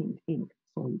paint, ink,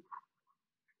 sorry.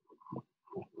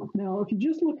 Now, if you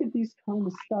just look at these kind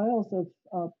of styles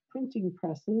of printing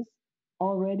presses,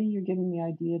 already you're getting the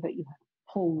idea that you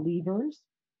pull levers.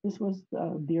 This was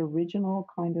the original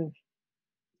kind of,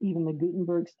 even the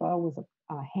Gutenberg style was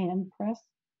a hand press.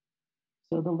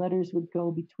 So the letters would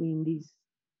go between these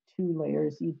two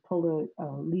layers. You'd pull a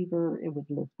lever, it would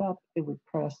lift up, it would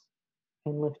press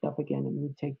and lift up again, and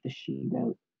you'd take the sheet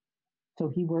out. So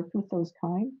he worked with those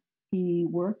kind. He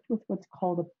worked with what's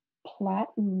called a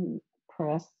platen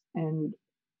press, and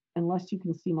unless you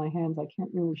can see my hands, I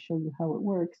can't really show you how it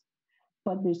works,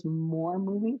 but there's more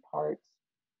moving parts,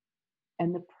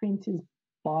 and the print is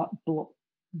brought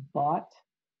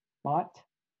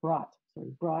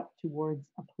towards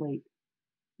a plate.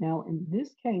 Now, in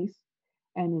this case,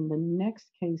 and in the next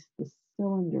case, the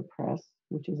cylinder press,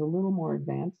 which is a little more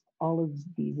advanced, all of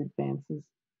these advances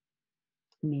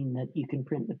mean that you can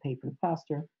print the paper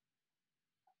faster.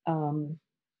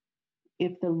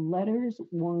 If the letters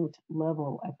weren't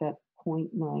level at that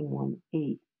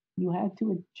 0.918, you had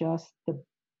to adjust the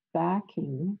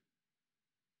backing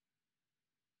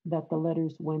that the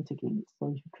letters went against. So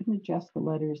you couldn't adjust the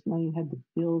letters. Now you had to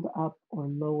build up or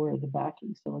lower the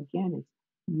backing. So again, it's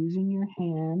using your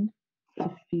hand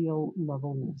to feel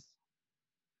levelness.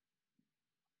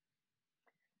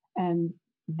 And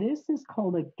this is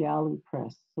called a galley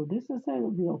press. So this is a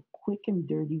real quick and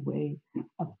dirty way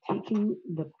of taking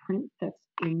the print that's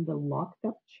in the locked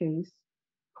up chase,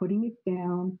 putting it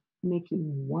down,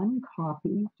 making one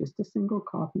copy, just a single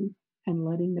copy, and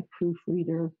letting the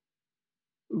proofreader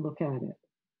look at it.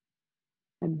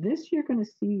 And this you're going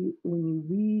to see when you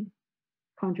read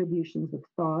Contributions of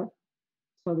Thought,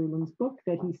 Sutherland's book,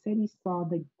 that he said he saw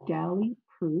the galley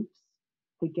proofs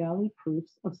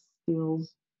of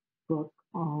Still's book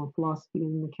on Philosophy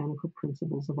and Mechanical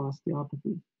Principles of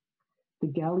Osteopathy. The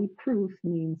galley proof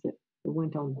means that it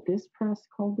went on this press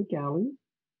called the galley,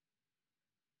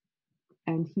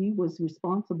 and he was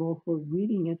responsible for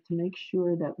reading it to make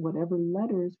sure that whatever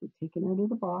letters were taken out of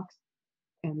the box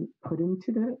and put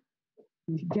into the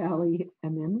galley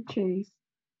and then the chase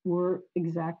were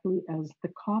exactly as the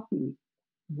copy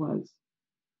was.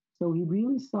 So he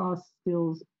really saw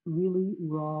Still's really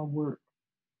raw work.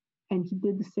 And he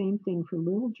did the same thing for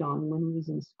Little John when he was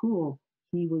in school.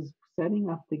 He was setting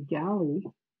up the galley.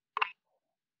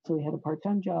 So he had a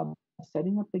part-time job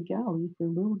setting up the galley for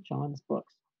Little John's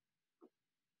books.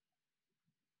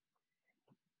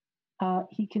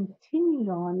 He continued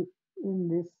on in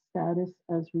this status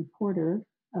as reporter,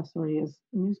 as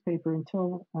newspaper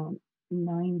until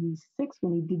 96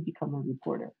 when he did become a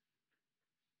reporter.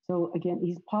 So again,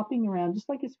 he's popping around just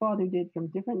like his father did from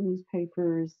different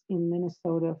newspapers in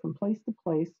Minnesota from place to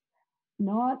place,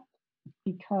 not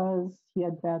because he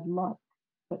had bad luck,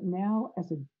 but now as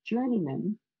a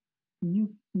journeyman,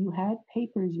 you had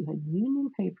papers, you had union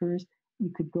papers.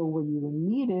 You could go where you were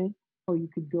needed, or you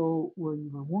could go where you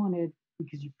were wanted,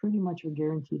 because you pretty much were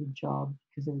guaranteed a job,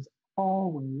 because there was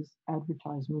always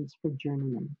advertisements for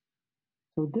journeymen.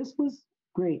 So this was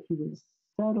great. He was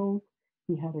settled.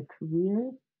 He had a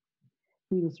career.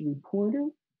 He was a reporter,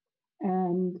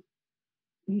 and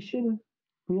he should have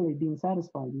really been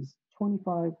satisfied. He's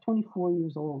 25, 24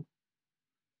 years old.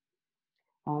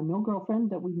 No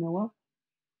girlfriend that we know of.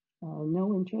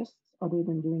 No interests other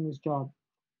than doing his job.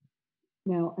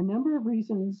 Now, a number of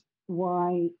reasons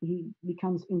why he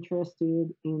becomes interested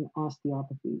in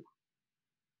osteopathy.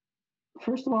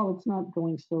 First of all, it's not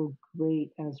going so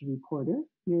great as a reporter.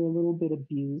 You're a little bit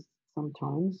abused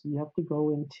sometimes. You have to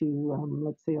go into,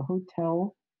 let's say, a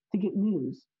hotel to get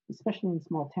news, especially in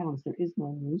small towns. There is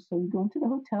no news. So you go into the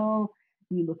hotel,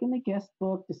 you look in the guest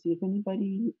book to see if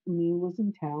anybody new was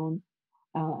in town,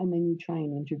 and then you try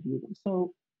and interview them.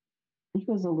 So he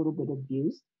was a little bit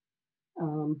abused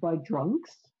by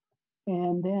drunks.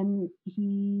 And then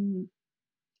he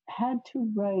had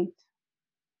to write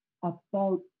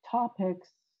about topics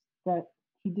that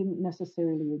he didn't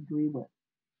necessarily agree with.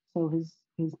 So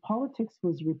his politics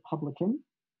was Republican,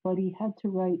 but he had to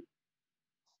write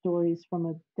stories from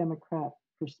a Democrat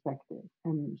perspective,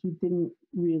 and he didn't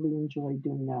really enjoy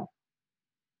doing that.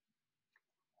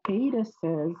 Ada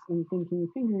says in Thinking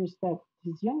Fingers that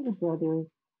his younger brother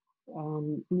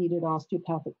needed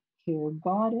osteopathic care,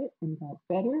 got it, and got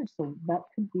better. So that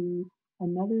could be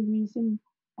another reason.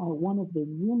 One of the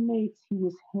roommates he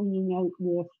was hanging out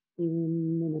with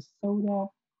in Minnesota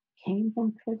came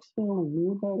from Kirksville and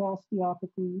knew about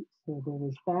osteopathy. So there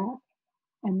was that.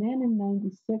 And then in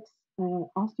 96,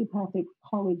 osteopathic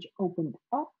college opened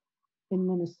up in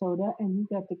Minnesota, and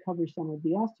he got to cover some of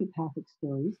the osteopathic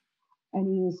stories. And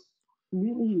he was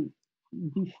really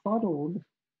befuddled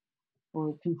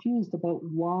or confused about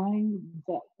why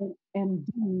the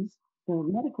MDs, the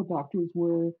medical doctors,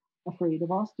 were afraid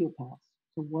of osteopaths.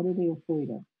 So what are they afraid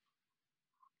of?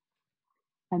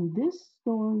 And this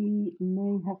story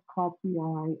may have caught the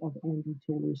eye of Andrew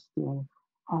Taylor Still.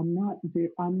 I'm not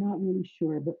really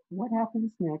sure, but what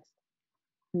happens next?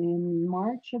 In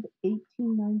March of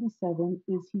 1897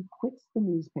 is he quits the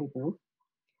newspaper,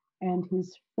 and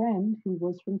his friend, who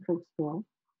was from Kirksville,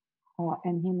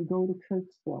 and him go to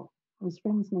Kirksville. His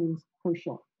friend's name's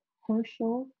Herschel.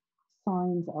 Herschel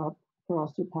signs up for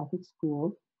osteopathic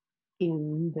school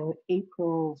in the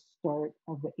April start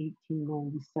of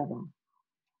 1897.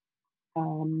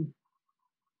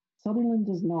 Sutherland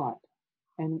does not,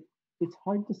 and it's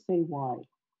hard to say why.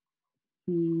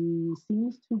 He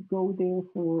seems to go there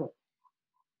for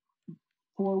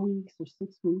 4 weeks or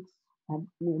 6 weeks, I have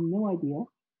no idea,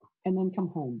 and then come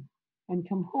home. And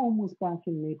come home was back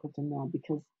in Mapleton now,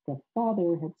 because the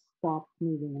father had stopped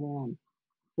moving around.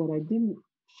 What I didn't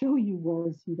show you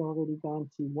was he'd already gone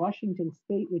to Washington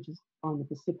State, which is on the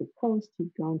Pacific coast.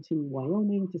 He'd gone to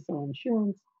Wyoming to sell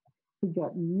insurance. He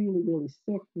got really, really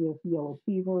sick with yellow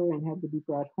fever and had to be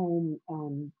brought home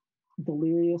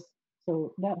delirious.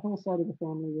 So that whole side of the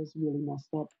family was really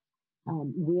messed up.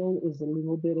 Will is a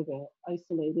little bit of a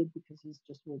isolated because he's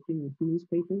just working with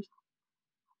newspapers.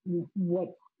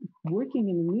 What working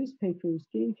in the newspapers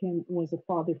gave him was a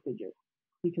father figure,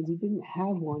 because he didn't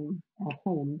have one at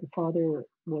home. The father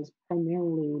was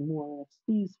primarily more of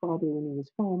Steve's father when he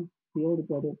was home, the older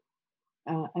brother,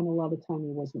 and a lot of time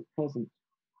he wasn't present.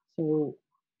 So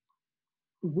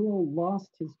Will lost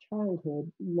his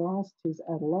childhood, lost his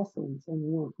adolescence, and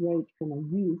went right from a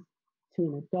youth to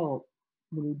an adult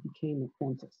when he became an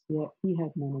apprentice. Yet he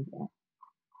had none of that.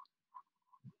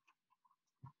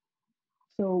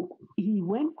 So he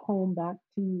went home back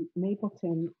to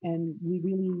Mapleton, and we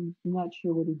really not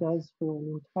sure what he does for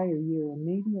an entire year, or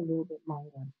maybe a little bit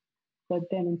longer. But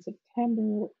then in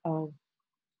September of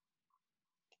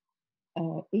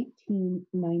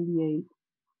 1898,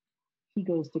 he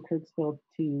goes to Kirksville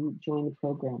to join the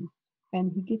program,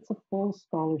 and he gets a full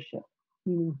scholarship,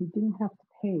 meaning he didn't have to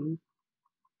pay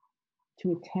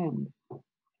to attend.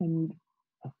 And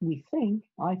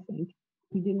I think,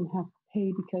 he didn't have to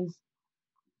pay because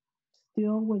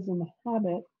Still was in the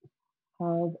habit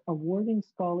of awarding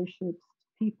scholarships to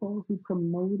people who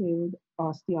promoted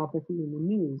osteopathy in the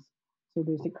news. So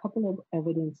there's a couple of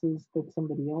evidences that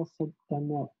somebody else had done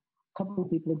that. A couple of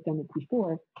people had done it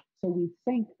before. So I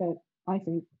think that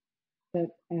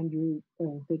that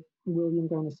William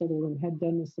Garner Sutherland had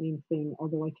done the same thing,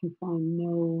 although I can find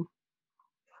no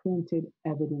printed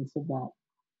evidence of that.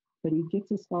 But he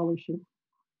gets a scholarship,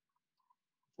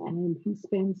 and he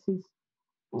spends his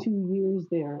 2 years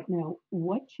there. Now,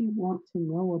 what you want to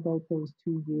know about those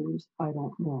 2 years, I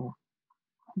don't know.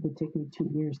 It would take me 2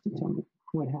 years to tell me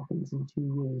what happens in 2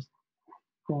 years.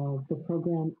 The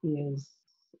program is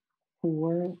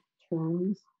 4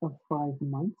 terms of 5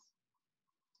 months.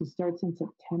 So it starts in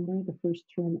September. The first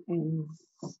term ends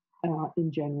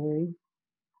in January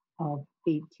of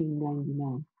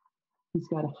 1899. He's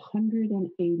got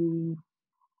 180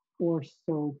 or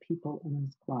so people in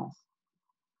his class.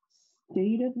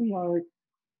 State of the art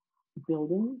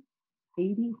building,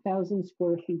 80,000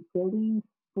 square feet building,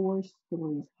 4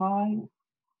 stories high,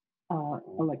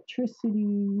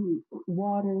 electricity,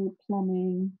 water,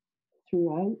 plumbing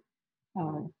throughout,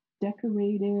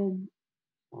 decorated.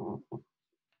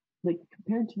 Like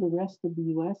compared to the rest of the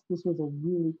US, this was a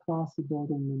really classy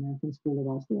building, the American School of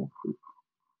Osteopathy.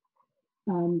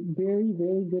 Very,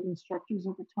 very good instructors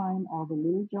at the time. All the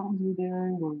Little Johns were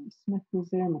there. William Smith was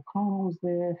there. McConnell was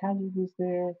there. Hazard was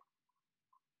there.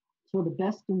 So the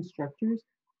best instructors.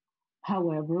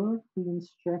 However, the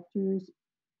instructors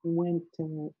went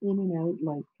in and out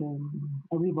like a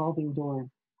revolving door,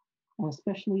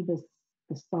 especially the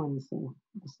sons. So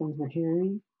the sons were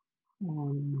Harry,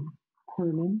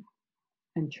 Herman,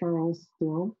 and Charles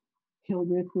still.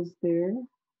 Hildreth was there,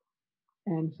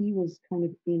 and he was kind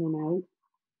of in and out,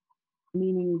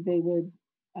 meaning they would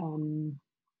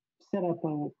set up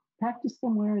a practice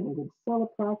somewhere, they would sell a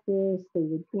practice, they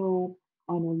would go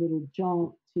on a little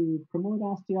jaunt to promote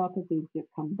osteopathy, they'd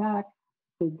come back,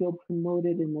 they'd go promote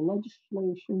it in the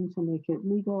legislation to make it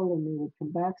legal, and they would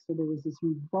come back. So there was this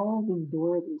revolving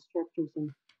door of instructors, and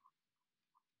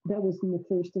that was in the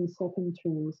first and second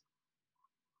terms.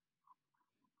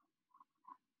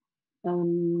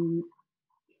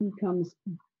 He comes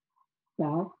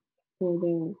back for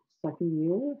the second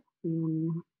year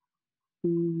in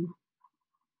the,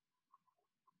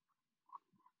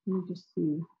 let me just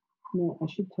see. No, I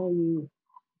should tell you,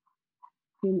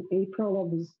 in April of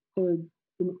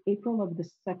the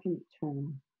second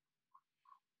term,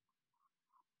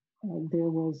 there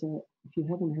was if you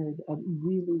haven't heard, a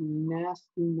really nasty,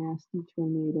 nasty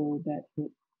tornado that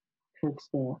hit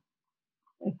Kirksville.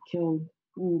 It killed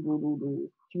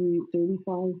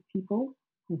 35 people.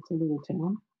 It's a little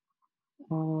town.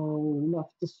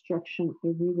 Left destruction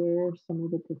everywhere. Some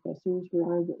of the professors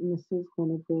were eyewitnesses.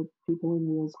 One of the people in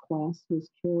Will's class was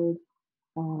killed.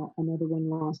 Another one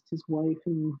lost his wife,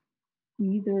 and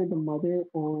either the mother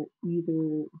or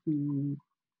either the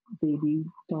baby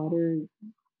daughter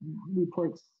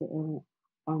reports are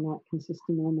not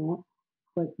consistent on that.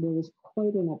 But there was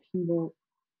quite an upheaval.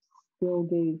 Still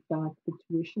gave back the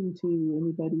tuition to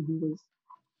anybody who was,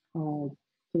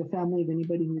 to the family of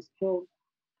anybody who was killed.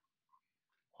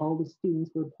 All the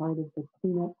students were part of the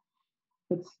cleanup,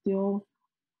 but still,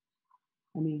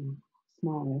 I mean,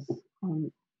 small s.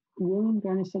 William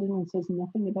Garner Sutherland says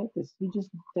nothing about this. He just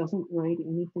doesn't write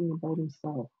anything about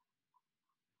himself.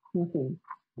 Nothing.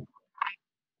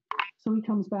 So he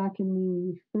comes back in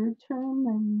the third term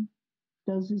and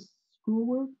does his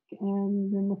schoolwork,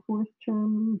 and in the fourth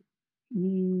term,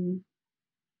 he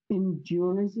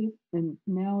endures it. And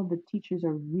now the teachers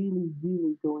are really,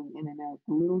 really going in and out.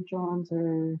 The Little Johns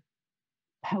are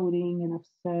pouting and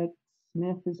upset.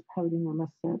 Smith is pouting and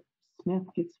upset. Smith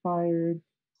gets fired.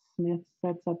 Smith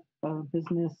sets up a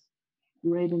business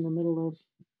right in the middle of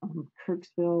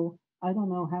Kirksville. I don't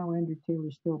know how Andrew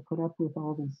Taylor still put up with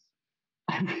all this.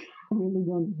 I really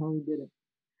don't know how he did it.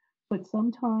 But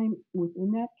sometime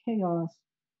within that chaos,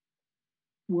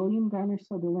 William Garner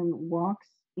Sutherland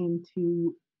walks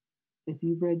into, if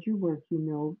you've read your work, you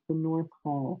know, the North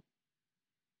Hall,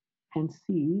 and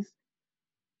sees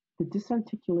the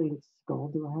disarticulated skull.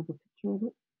 Do I have a picture of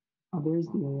it? Oh, there's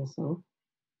the ASO.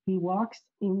 He walks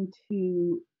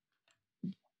into,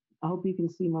 I hope you can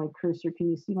see my cursor. Can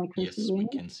you see my cursor? Yes, we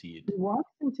can see it. He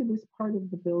walks into this part of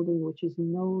the building which is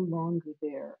no longer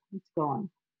there. It's gone.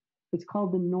 It's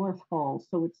called the North Hall.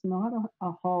 So it's not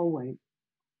a hallway.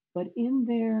 But in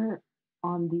there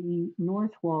on the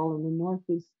north wall, and the north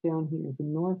is down here, the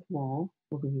north wall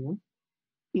over here,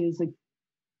 is a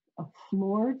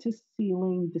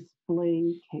floor-to-ceiling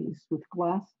display case with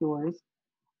glass doors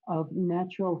of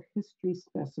natural history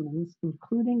specimens,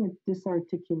 including a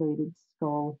disarticulated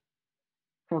skull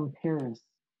from Paris.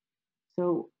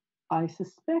 So I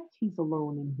suspect he's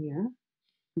alone in here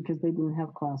because they didn't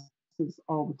have classes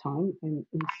all the time, and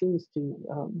he seems to,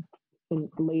 in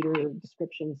later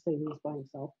descriptions, say he was by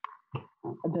himself.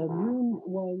 The room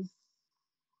was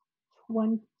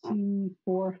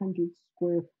 2,400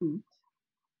 square feet.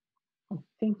 I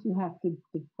think you have to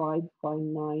divide by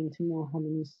 9 to know how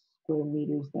many square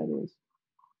meters that is.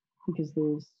 Because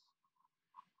there's,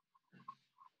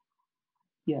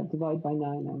 divide by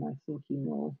 9, and I think you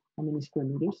know how many square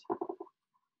meters.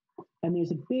 And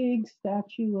there's a big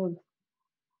statue of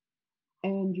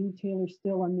Andrew Taylor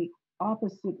Still on the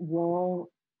opposite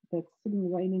wall that's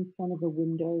sitting right in front of a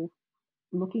window,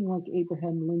 looking like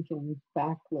Abraham Lincoln,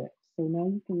 backlit. So now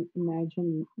you can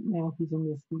imagine now he's in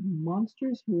this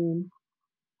monstrous room,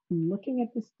 looking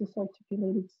at this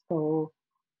disarticulated skull,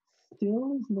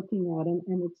 still is looking at him,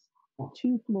 and it's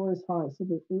 2 floors high. So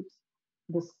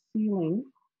the ceiling,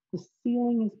 the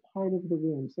ceiling is part of the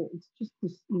room. So it's just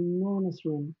this enormous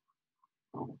room.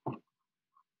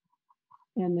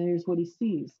 And there's what he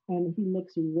sees. And he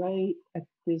looks right at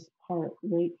this part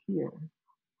right here.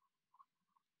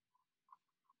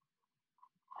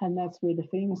 And that's where the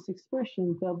famous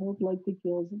expression, doubled like the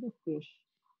gills of a fish,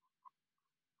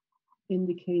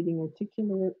 indicating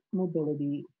articular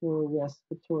mobility for a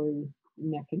respiratory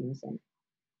mechanism.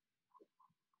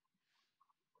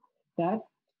 That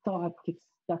thought gets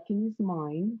stuck in his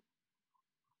mind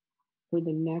for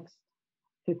the next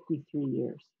 53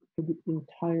 years, for the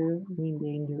entire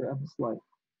remainder of his life.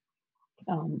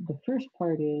 The first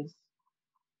part is,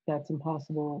 that's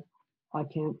impossible. I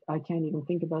can't even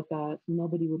think about that.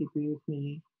 Nobody would agree with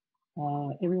me.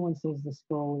 Everyone says the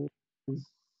skull is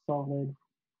solid,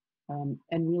 and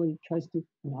really tries to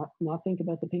not think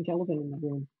about the pink elephant in the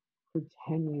room for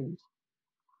 10 years.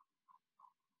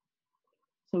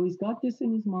 So he's got this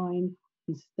in his mind.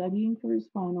 He's studying for his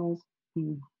finals.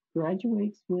 He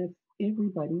graduates with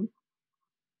everybody,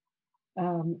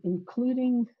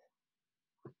 including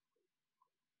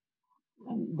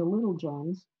the Little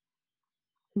Johns,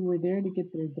 who were there to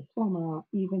get their diploma,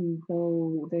 even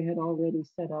though they had already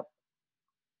set up,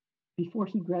 before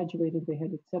he graduated, they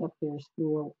had set up their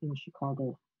school in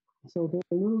Chicago. So the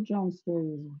Little John story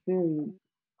is very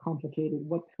complicated,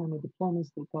 what kind of diplomas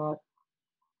they got,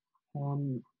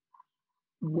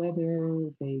 whether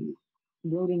they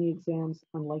wrote any exams,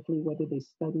 unlikely, whether they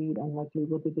studied, unlikely,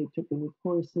 whether they took any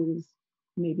courses,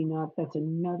 maybe not. That's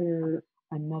another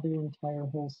entire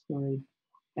whole story.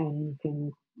 And you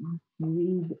can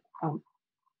read,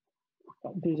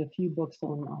 there's a few books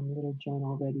on Little John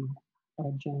already.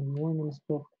 John Warner's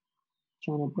book,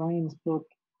 John O'Brien's book,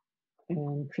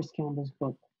 and Chris Campbell's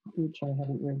book, which I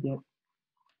haven't read yet.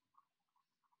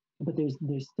 But there's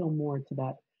still more to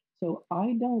that. So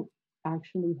I don't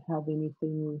actually have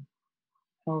anything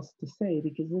else to say,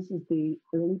 because this is the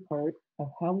early part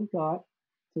of how we got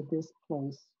to this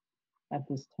place at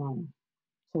this time.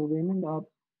 So Raymond, I'll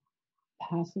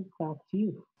pass it back to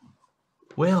you.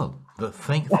 Well,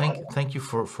 thank you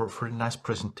for a nice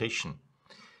presentation.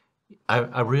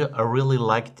 I really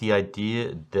like the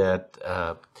idea that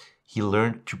he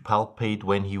learned to palpate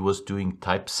when he was doing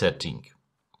typesetting.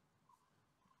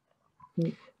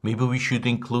 Maybe we should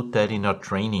include that in our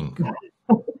training. Can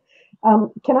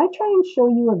I try and show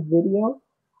you a video?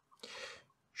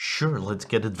 Sure, let's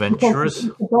get adventurous.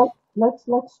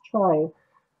 Let's try.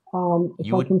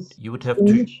 You would have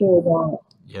to share that.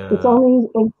 Yeah. It's only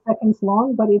 8 seconds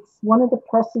long, but it's one of the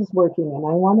presses working, and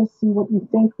I want to see what you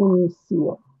think when you see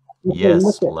it.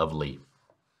 Yes, lovely.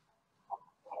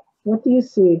 What do you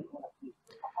see?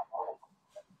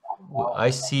 Well, I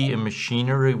see a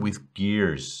machinery with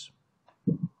gears.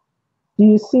 Do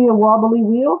you see a wobbly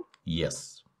wheel?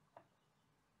 Yes.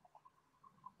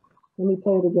 Let me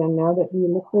play it again now that you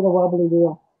look for the wobbly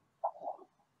wheel.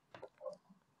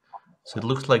 So it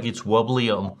looks like it's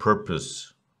wobbly on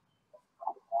purpose.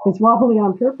 It's wobbly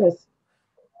on purpose.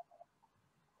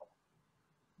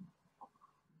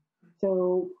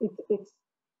 So it's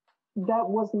that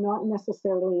was not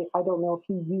necessarily, I don't know if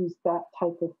he used that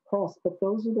type of press, but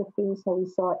those are the things how we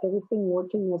saw everything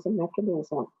working as a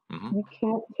mechanism. Mm-hmm. You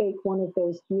can't take one of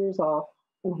those gears off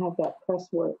and have that press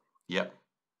work. Yeah.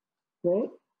 Right?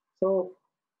 So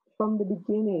from the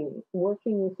beginning,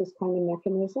 working with this kind of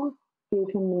mechanism gave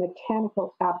him the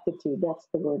mechanical aptitude. That's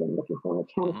the word I'm looking for,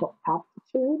 mechanical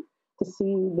aptitude to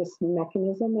see this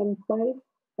mechanism in play,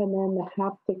 and then the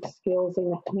haptic skills in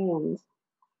the hands.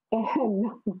 And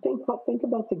think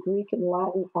about the Greek and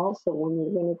Latin also when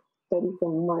you're going to study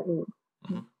from Martin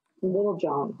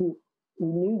Littlejohn, who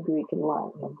knew Greek and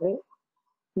Latin, right?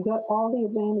 You got all the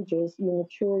advantages. You're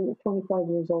mature, you're 25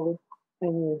 years old,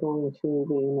 and you're going to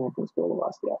the American School of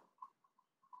Osteopathy.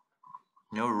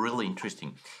 No, really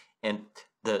interesting. And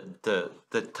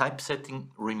the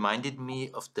typesetting reminded me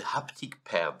of the haptic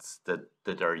pads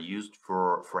that are used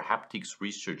for haptics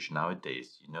research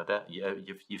nowadays. You know that? Yeah,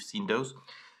 you've seen those?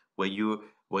 Where you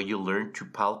learn to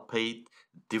palpate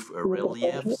different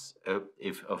reliefs of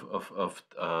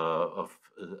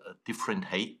different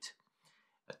height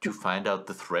to find out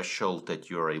the threshold that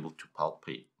you are able to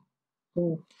palpate.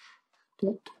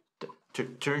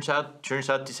 Turns out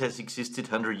this has existed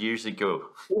 100 years ago.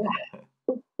 Yeah.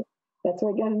 That's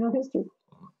why I got to know history.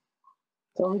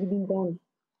 It's already been done.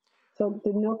 So,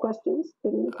 no questions?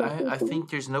 I think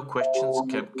there's no questions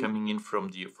coming in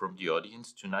from the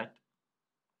audience tonight.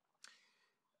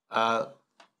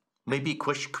 Maybe a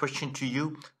question to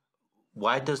you.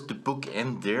 Why does the book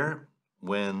end there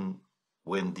when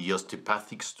the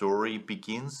osteopathic story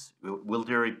begins? Will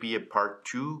there be a part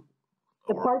 2?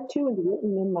 The part 2 is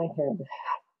written in my head.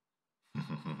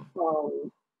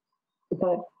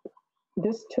 But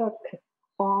this took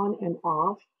on and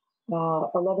off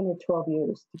 11 or 12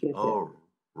 years to get there. Oh,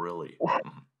 really?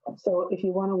 So if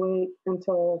you want to wait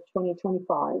until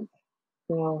 2025,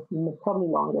 probably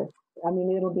longer. I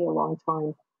mean, it'll be a long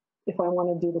time. If I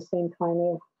want to do the same kind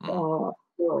of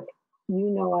work.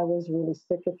 I was really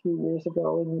sick a few years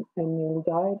ago and nearly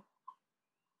died.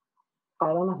 I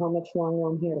don't know how much longer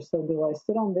I'm here. So do I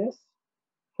sit on this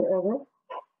forever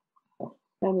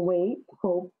and wait,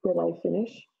 hope that I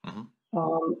finish?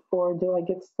 Or do I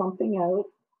get something out,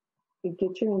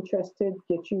 get you interested,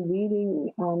 get you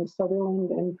reading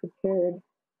Sutherland and prepared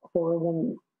for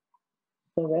when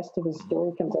the rest of his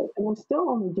story comes out? And I'm still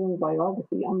only doing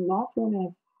biography. I'm not going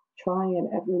to try and,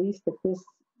 at least at this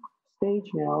stage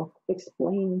now,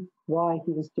 explain why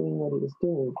he was doing what he was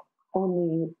doing.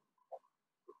 Only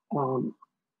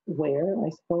where, I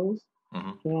suppose.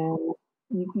 And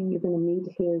you're going to meet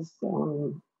his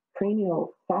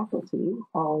cranial faculty,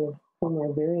 all of whom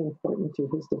are very important to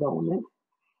his development.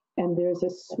 And there's a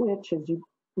switch, as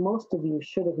most of you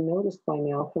should have noticed by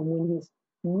now, from when he's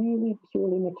really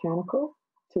purely mechanical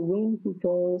to when he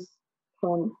goes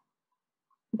from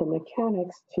the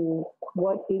mechanics to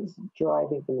what is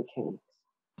driving the mechanics.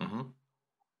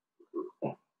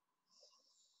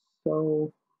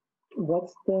 So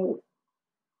what's the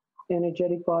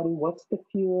energetic body? What's the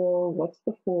fuel? What's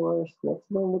the force? What's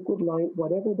the liquid light?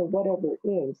 Whatever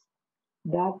is,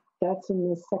 that's in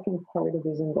the second part of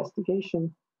his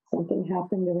investigation. Something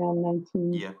happened around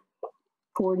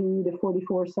 1940 to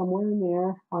 44, somewhere in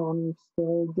there. I'm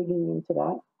still digging into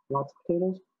that. Lots of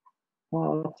potatoes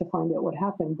to find out what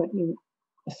happened. But a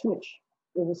switch.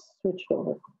 It was switched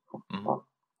over.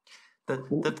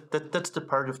 That's the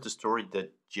part of the story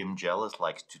that Jim Jealous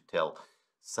likes to tell.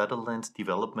 Sutherland's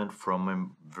development from a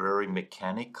very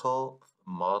mechanical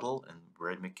model and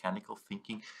very mechanical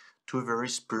thinking to a very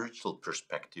spiritual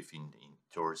perspective in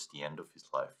towards the end of his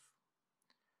life.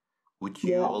 Would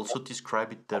you also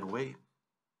describe it that way?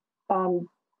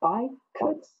 I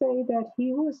could say that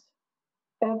he was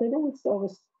evidence of a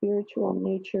spiritual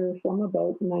nature from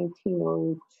about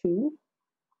 1902,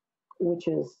 which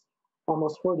is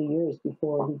almost 40 years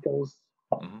before he goes,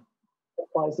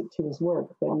 applies it to his work.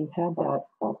 But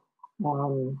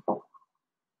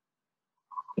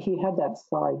he had that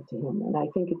side to him, and I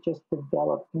think it just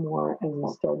developed more as he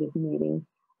started meeting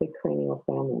the cranial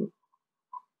family.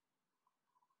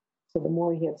 So the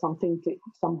more he had some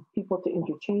people to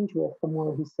interchange with, the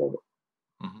more he said it.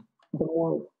 The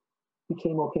more it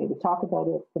became okay to talk about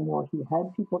it, the more he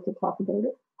had people to talk about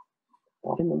it,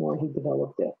 and the more he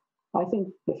developed it. I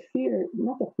think the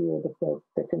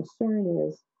concern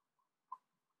is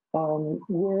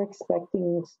we're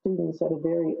expecting students at a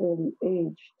very early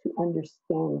age to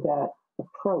understand that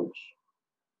approach,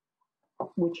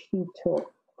 which he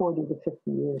took 40 to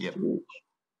 50 years to reach.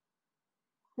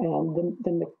 And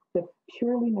the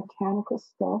purely mechanical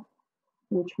stuff,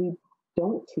 which we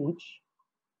don't teach,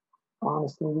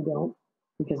 honestly, we don't,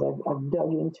 because I've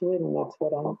dug into it, and that's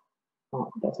what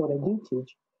I do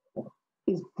teach,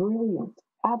 is brilliant,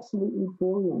 absolutely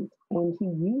brilliant. And he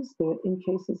used it in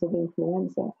cases of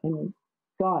influenza. And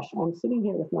gosh, I'm sitting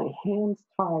here with my hands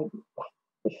tied,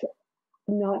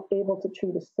 not able to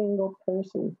treat a single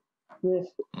person with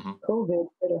COVID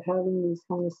that are having these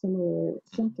kind of similar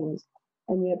symptoms.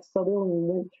 And yet Sutherland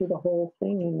went through the whole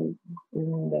thing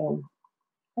and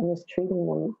was treating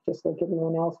them just like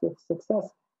everyone else with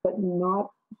success, but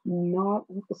not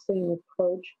with the same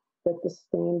approach that the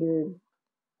standard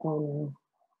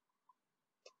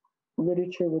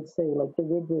literature would say, like the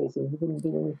rib raising. He wouldn't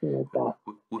do anything like that.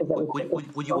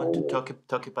 Would you want to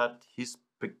talk about his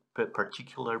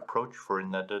particular approach for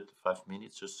another 5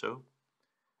 minutes or so?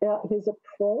 Yeah, his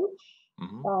approach.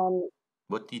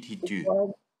 What did he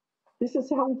do? This is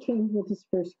how he came with his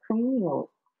first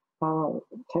cranial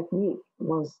technique,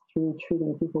 was through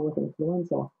treating people with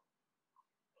influenza.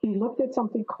 He looked at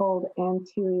something called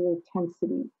anterior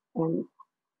tensity, and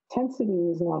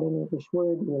tensity is not an English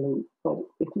word really, but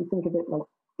if you think of it like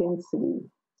density,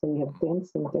 so you have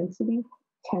dense and density,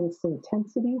 tense and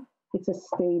tensity, it's a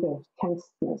state of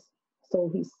tenseness. So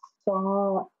he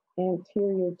saw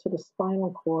anterior to the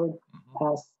spinal cord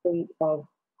a state of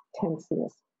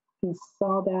tenseness. He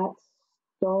saw that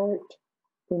start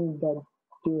in the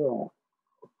dura.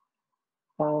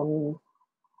 I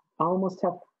almost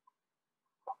have,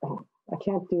 I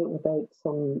can't do it without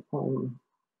some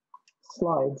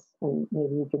slides, and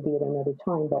maybe we could do it another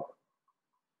time, but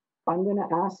I'm going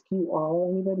to ask you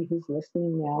all, anybody who's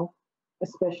listening now,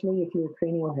 especially if you're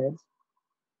cranial heads,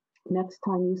 next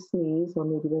time you sneeze, or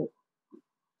maybe the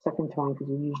second time, because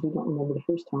you usually don't remember the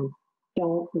first time,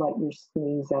 don't let your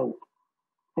sneeze out,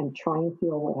 and try and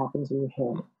feel what happens in your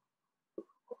head.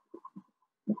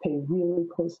 Pay really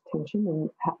close attention and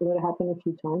let it happen a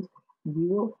few times. You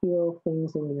will feel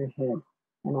things in your head.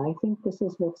 And I think this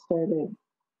is what started,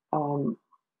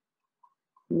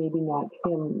 maybe not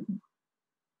him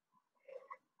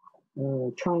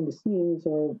trying to sneeze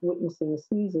or witnessing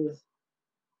sneezes,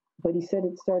 but he said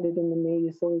it started in the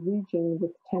nasal region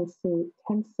with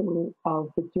tensing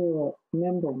of the dura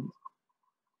membranes.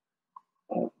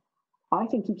 I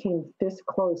think he came this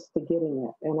close to getting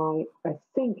it, and I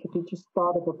think if he just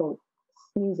thought about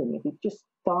sneezing, if he just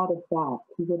thought of that,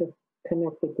 he would have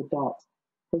connected the dots.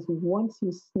 Because once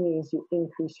you sneeze, you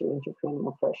increase your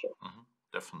intracranial pressure.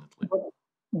 Definitely.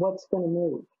 What's going to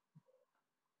move?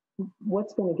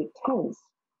 What's going to get tense?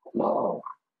 Are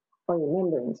your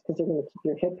membranes, because they're going to keep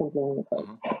your head from blowing apart.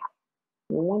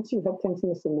 And once you have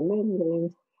tenseness in the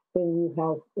membranes, then you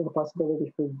have the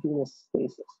possibility for venous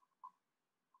stasis.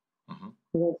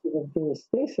 Once you have venous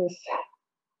stasis,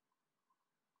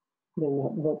 then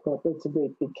it's a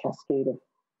great big cascade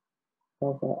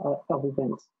of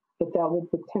events. But that with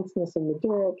the tenseness in the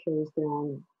dura carries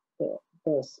down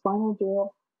the spinal dura,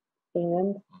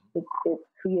 and it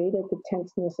created the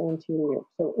tenseness anterior.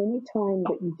 So anytime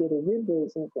that you did a rib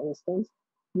raising, for instance,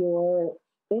 you're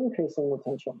increasing the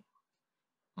tension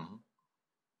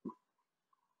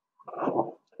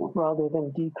rather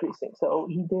than decreasing. So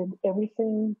he did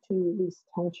everything to release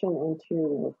tension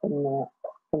anterior from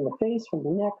the face, from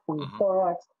the neck, from the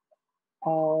thorax,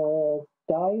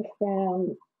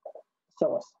 diaphragm,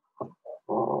 psoas.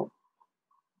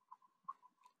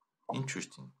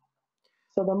 Interesting.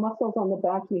 So the muscles on the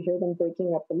back, you hear them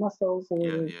breaking up the muscles,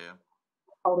 and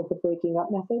out of the breaking up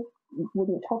method, you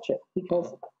wouldn't touch it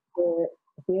because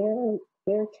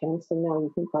they're tense, and now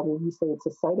you can probably say it's a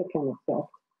cytokine effect.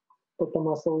 But the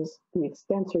muscles, the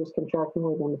extensors contract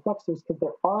more than the flexors because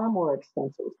there are more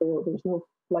extensors. There's no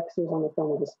flexors on the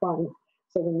front of the spine.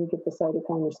 So when you get the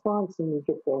cytokine response and you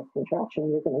get the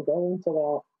contraction, you're going to go into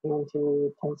that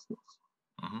anterior tenseness.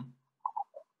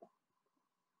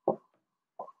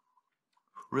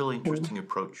 Really interesting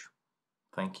approach.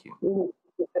 Thank you.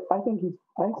 I think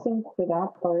for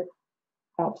that part,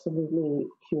 absolutely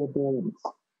pure brilliance.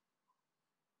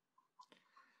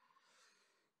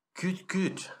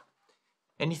 Good.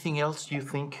 Anything else you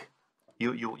think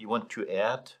you want to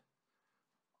add?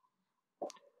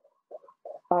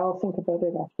 I'll think about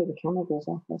it after the camera goes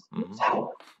off.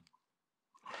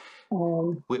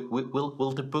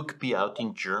 Will the book be out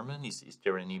in German? Is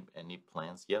there any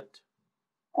plans yet?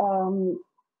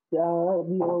 The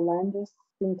Orlandis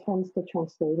intends to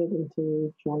translate it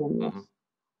into German. Yes.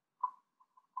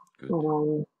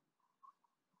 Good.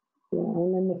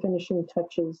 And then the finishing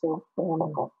touches of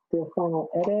the final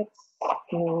edits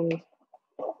and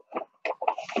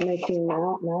making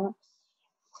maps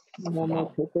on my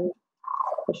paper.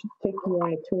 I should take you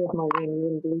on a tour of my room. You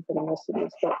wouldn't believe what a mess it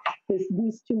is. But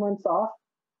these 2 months off,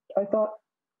 I thought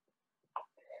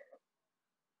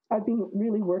I'd been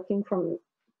really working from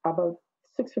about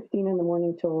 6:15 in the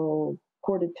morning till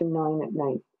 8:45 at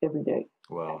night every day.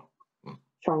 Wow.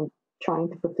 Trying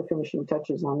to put the finishing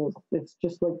touches on it. It's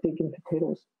just like digging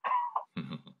potatoes.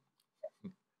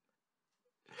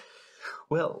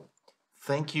 Well,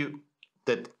 thank you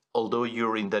that although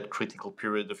you're in that critical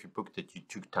period of your book, that you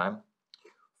took time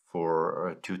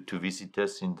for to visit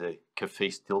us in the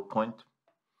Café Stillpoint.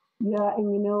 Yeah,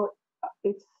 and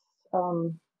it's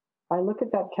I look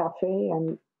at that cafe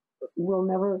and we'll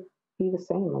never be the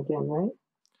same again, right?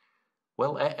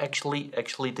 Well, actually,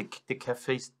 the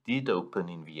cafes did open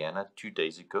in Vienna 2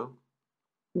 days ago.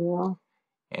 Yeah.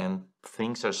 And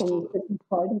things are Can you sit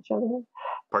beside each other?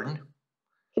 Pardon?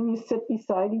 Can you sit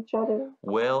beside each other?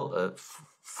 Well,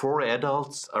 4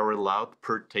 adults are allowed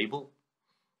per table,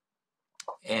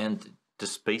 and the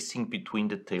spacing between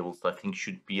the tables, I think,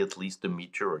 should be at least 1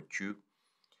 meter or 2.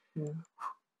 Yeah.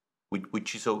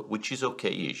 Which is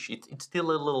okay-ish. It's still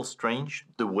a little strange.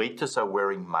 The waiters are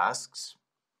wearing masks,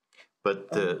 but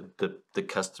the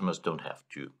customers don't have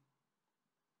to.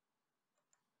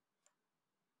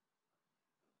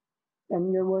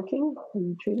 And you're working? Are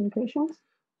you treating patients?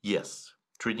 Yes,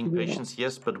 treating patients.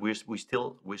 Yes, but we're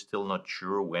still not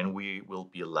sure when we will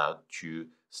be allowed to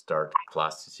start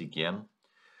classes again.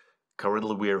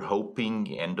 currently we're hoping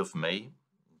end of May,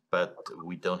 but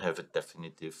we don't have a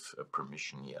definitive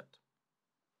permission yet.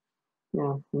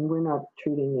 Yeah, and we're not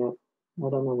treating yet. I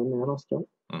don't know when that'll start.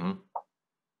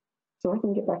 So I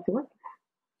can get back to work.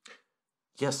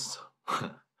 Yes,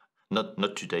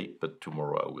 not today, but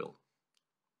tomorrow I will.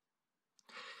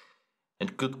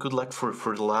 And good luck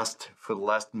for the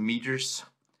last meters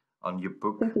on your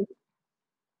book. Thank you.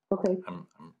 Okay.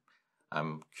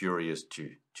 I'm curious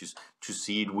to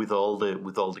see it with all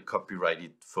the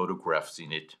copyrighted photographs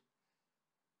in it.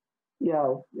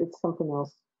 Yeah, it's something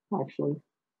else actually.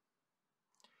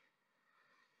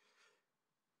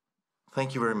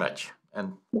 Thank you very much,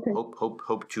 and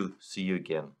hope to see you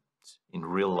again in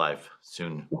real life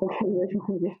soon. Okay,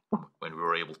 when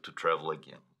we're able to travel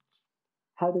again.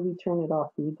 How do we turn it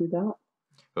off? Do you do that?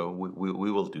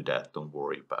 We will do that. Don't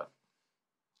worry about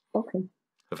it. Okay.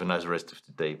 Have a nice rest of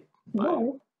the day.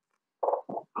 Bye.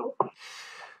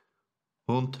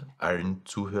 Und allen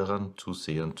Zuhörern,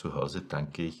 Zusehern zu Hause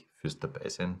danke ich fürs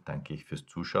Dabeisein, danke ich fürs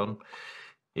Zuschauen.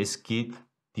 Es geht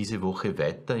diese Woche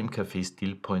weiter im Café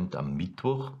Stillpoint am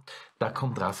Mittwoch. Da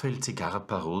kommt Raphael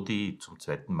Parodi zum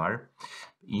zweiten Mal.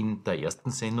 In der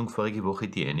ersten Sendung vorige Woche,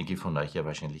 die einige von euch ja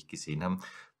wahrscheinlich gesehen haben,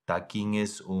 da ging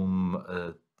es um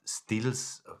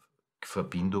Stills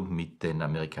Verbindung mit den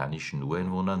amerikanischen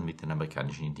Ureinwohnern, mit den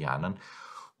amerikanischen Indianern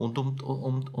und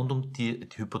um die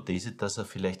Hypothese, dass er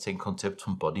vielleicht sein Konzept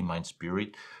von Body, Mind,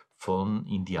 Spirit von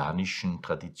indianischen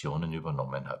Traditionen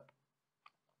übernommen hat.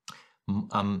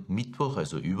 Am Mittwoch,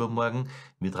 also übermorgen,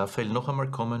 wird Raphael noch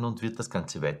einmal kommen und wird das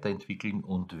Ganze weiterentwickeln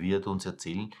und wird uns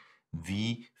erzählen,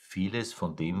 wie vieles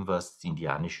von dem, was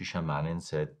indianische Schamanen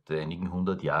seit einigen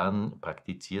 100 Jahren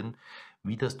praktizieren,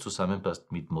 wie das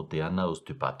zusammenpasst mit moderner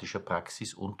osteopathischer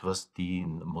Praxis und was die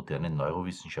modernen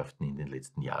Neurowissenschaften in den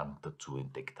letzten Jahren dazu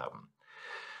entdeckt haben.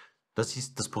 Das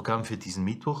ist das Programm für diesen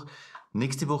Mittwoch.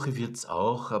 Nächste Woche wird es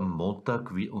auch am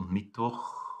Montag und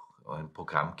Mittwoch ein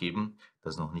Programm geben,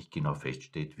 das noch nicht genau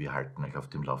feststeht. Wir halten euch auf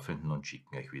dem Laufenden und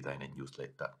schicken euch wieder einen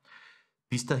Newsletter.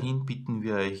 Bis dahin bitten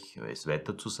wir euch, es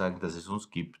weiter zu sagen, dass es uns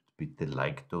gibt. Bitte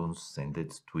liked uns,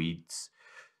 sendet Tweets,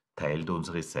 teilt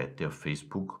unsere Seite auf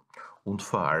Facebook und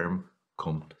vor allem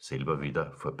kommt selber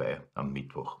wieder vorbei am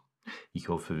Mittwoch. Ich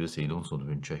hoffe, wir sehen uns und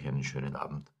wünsche euch einen schönen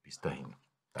Abend. Bis dahin.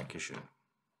 Dankeschön.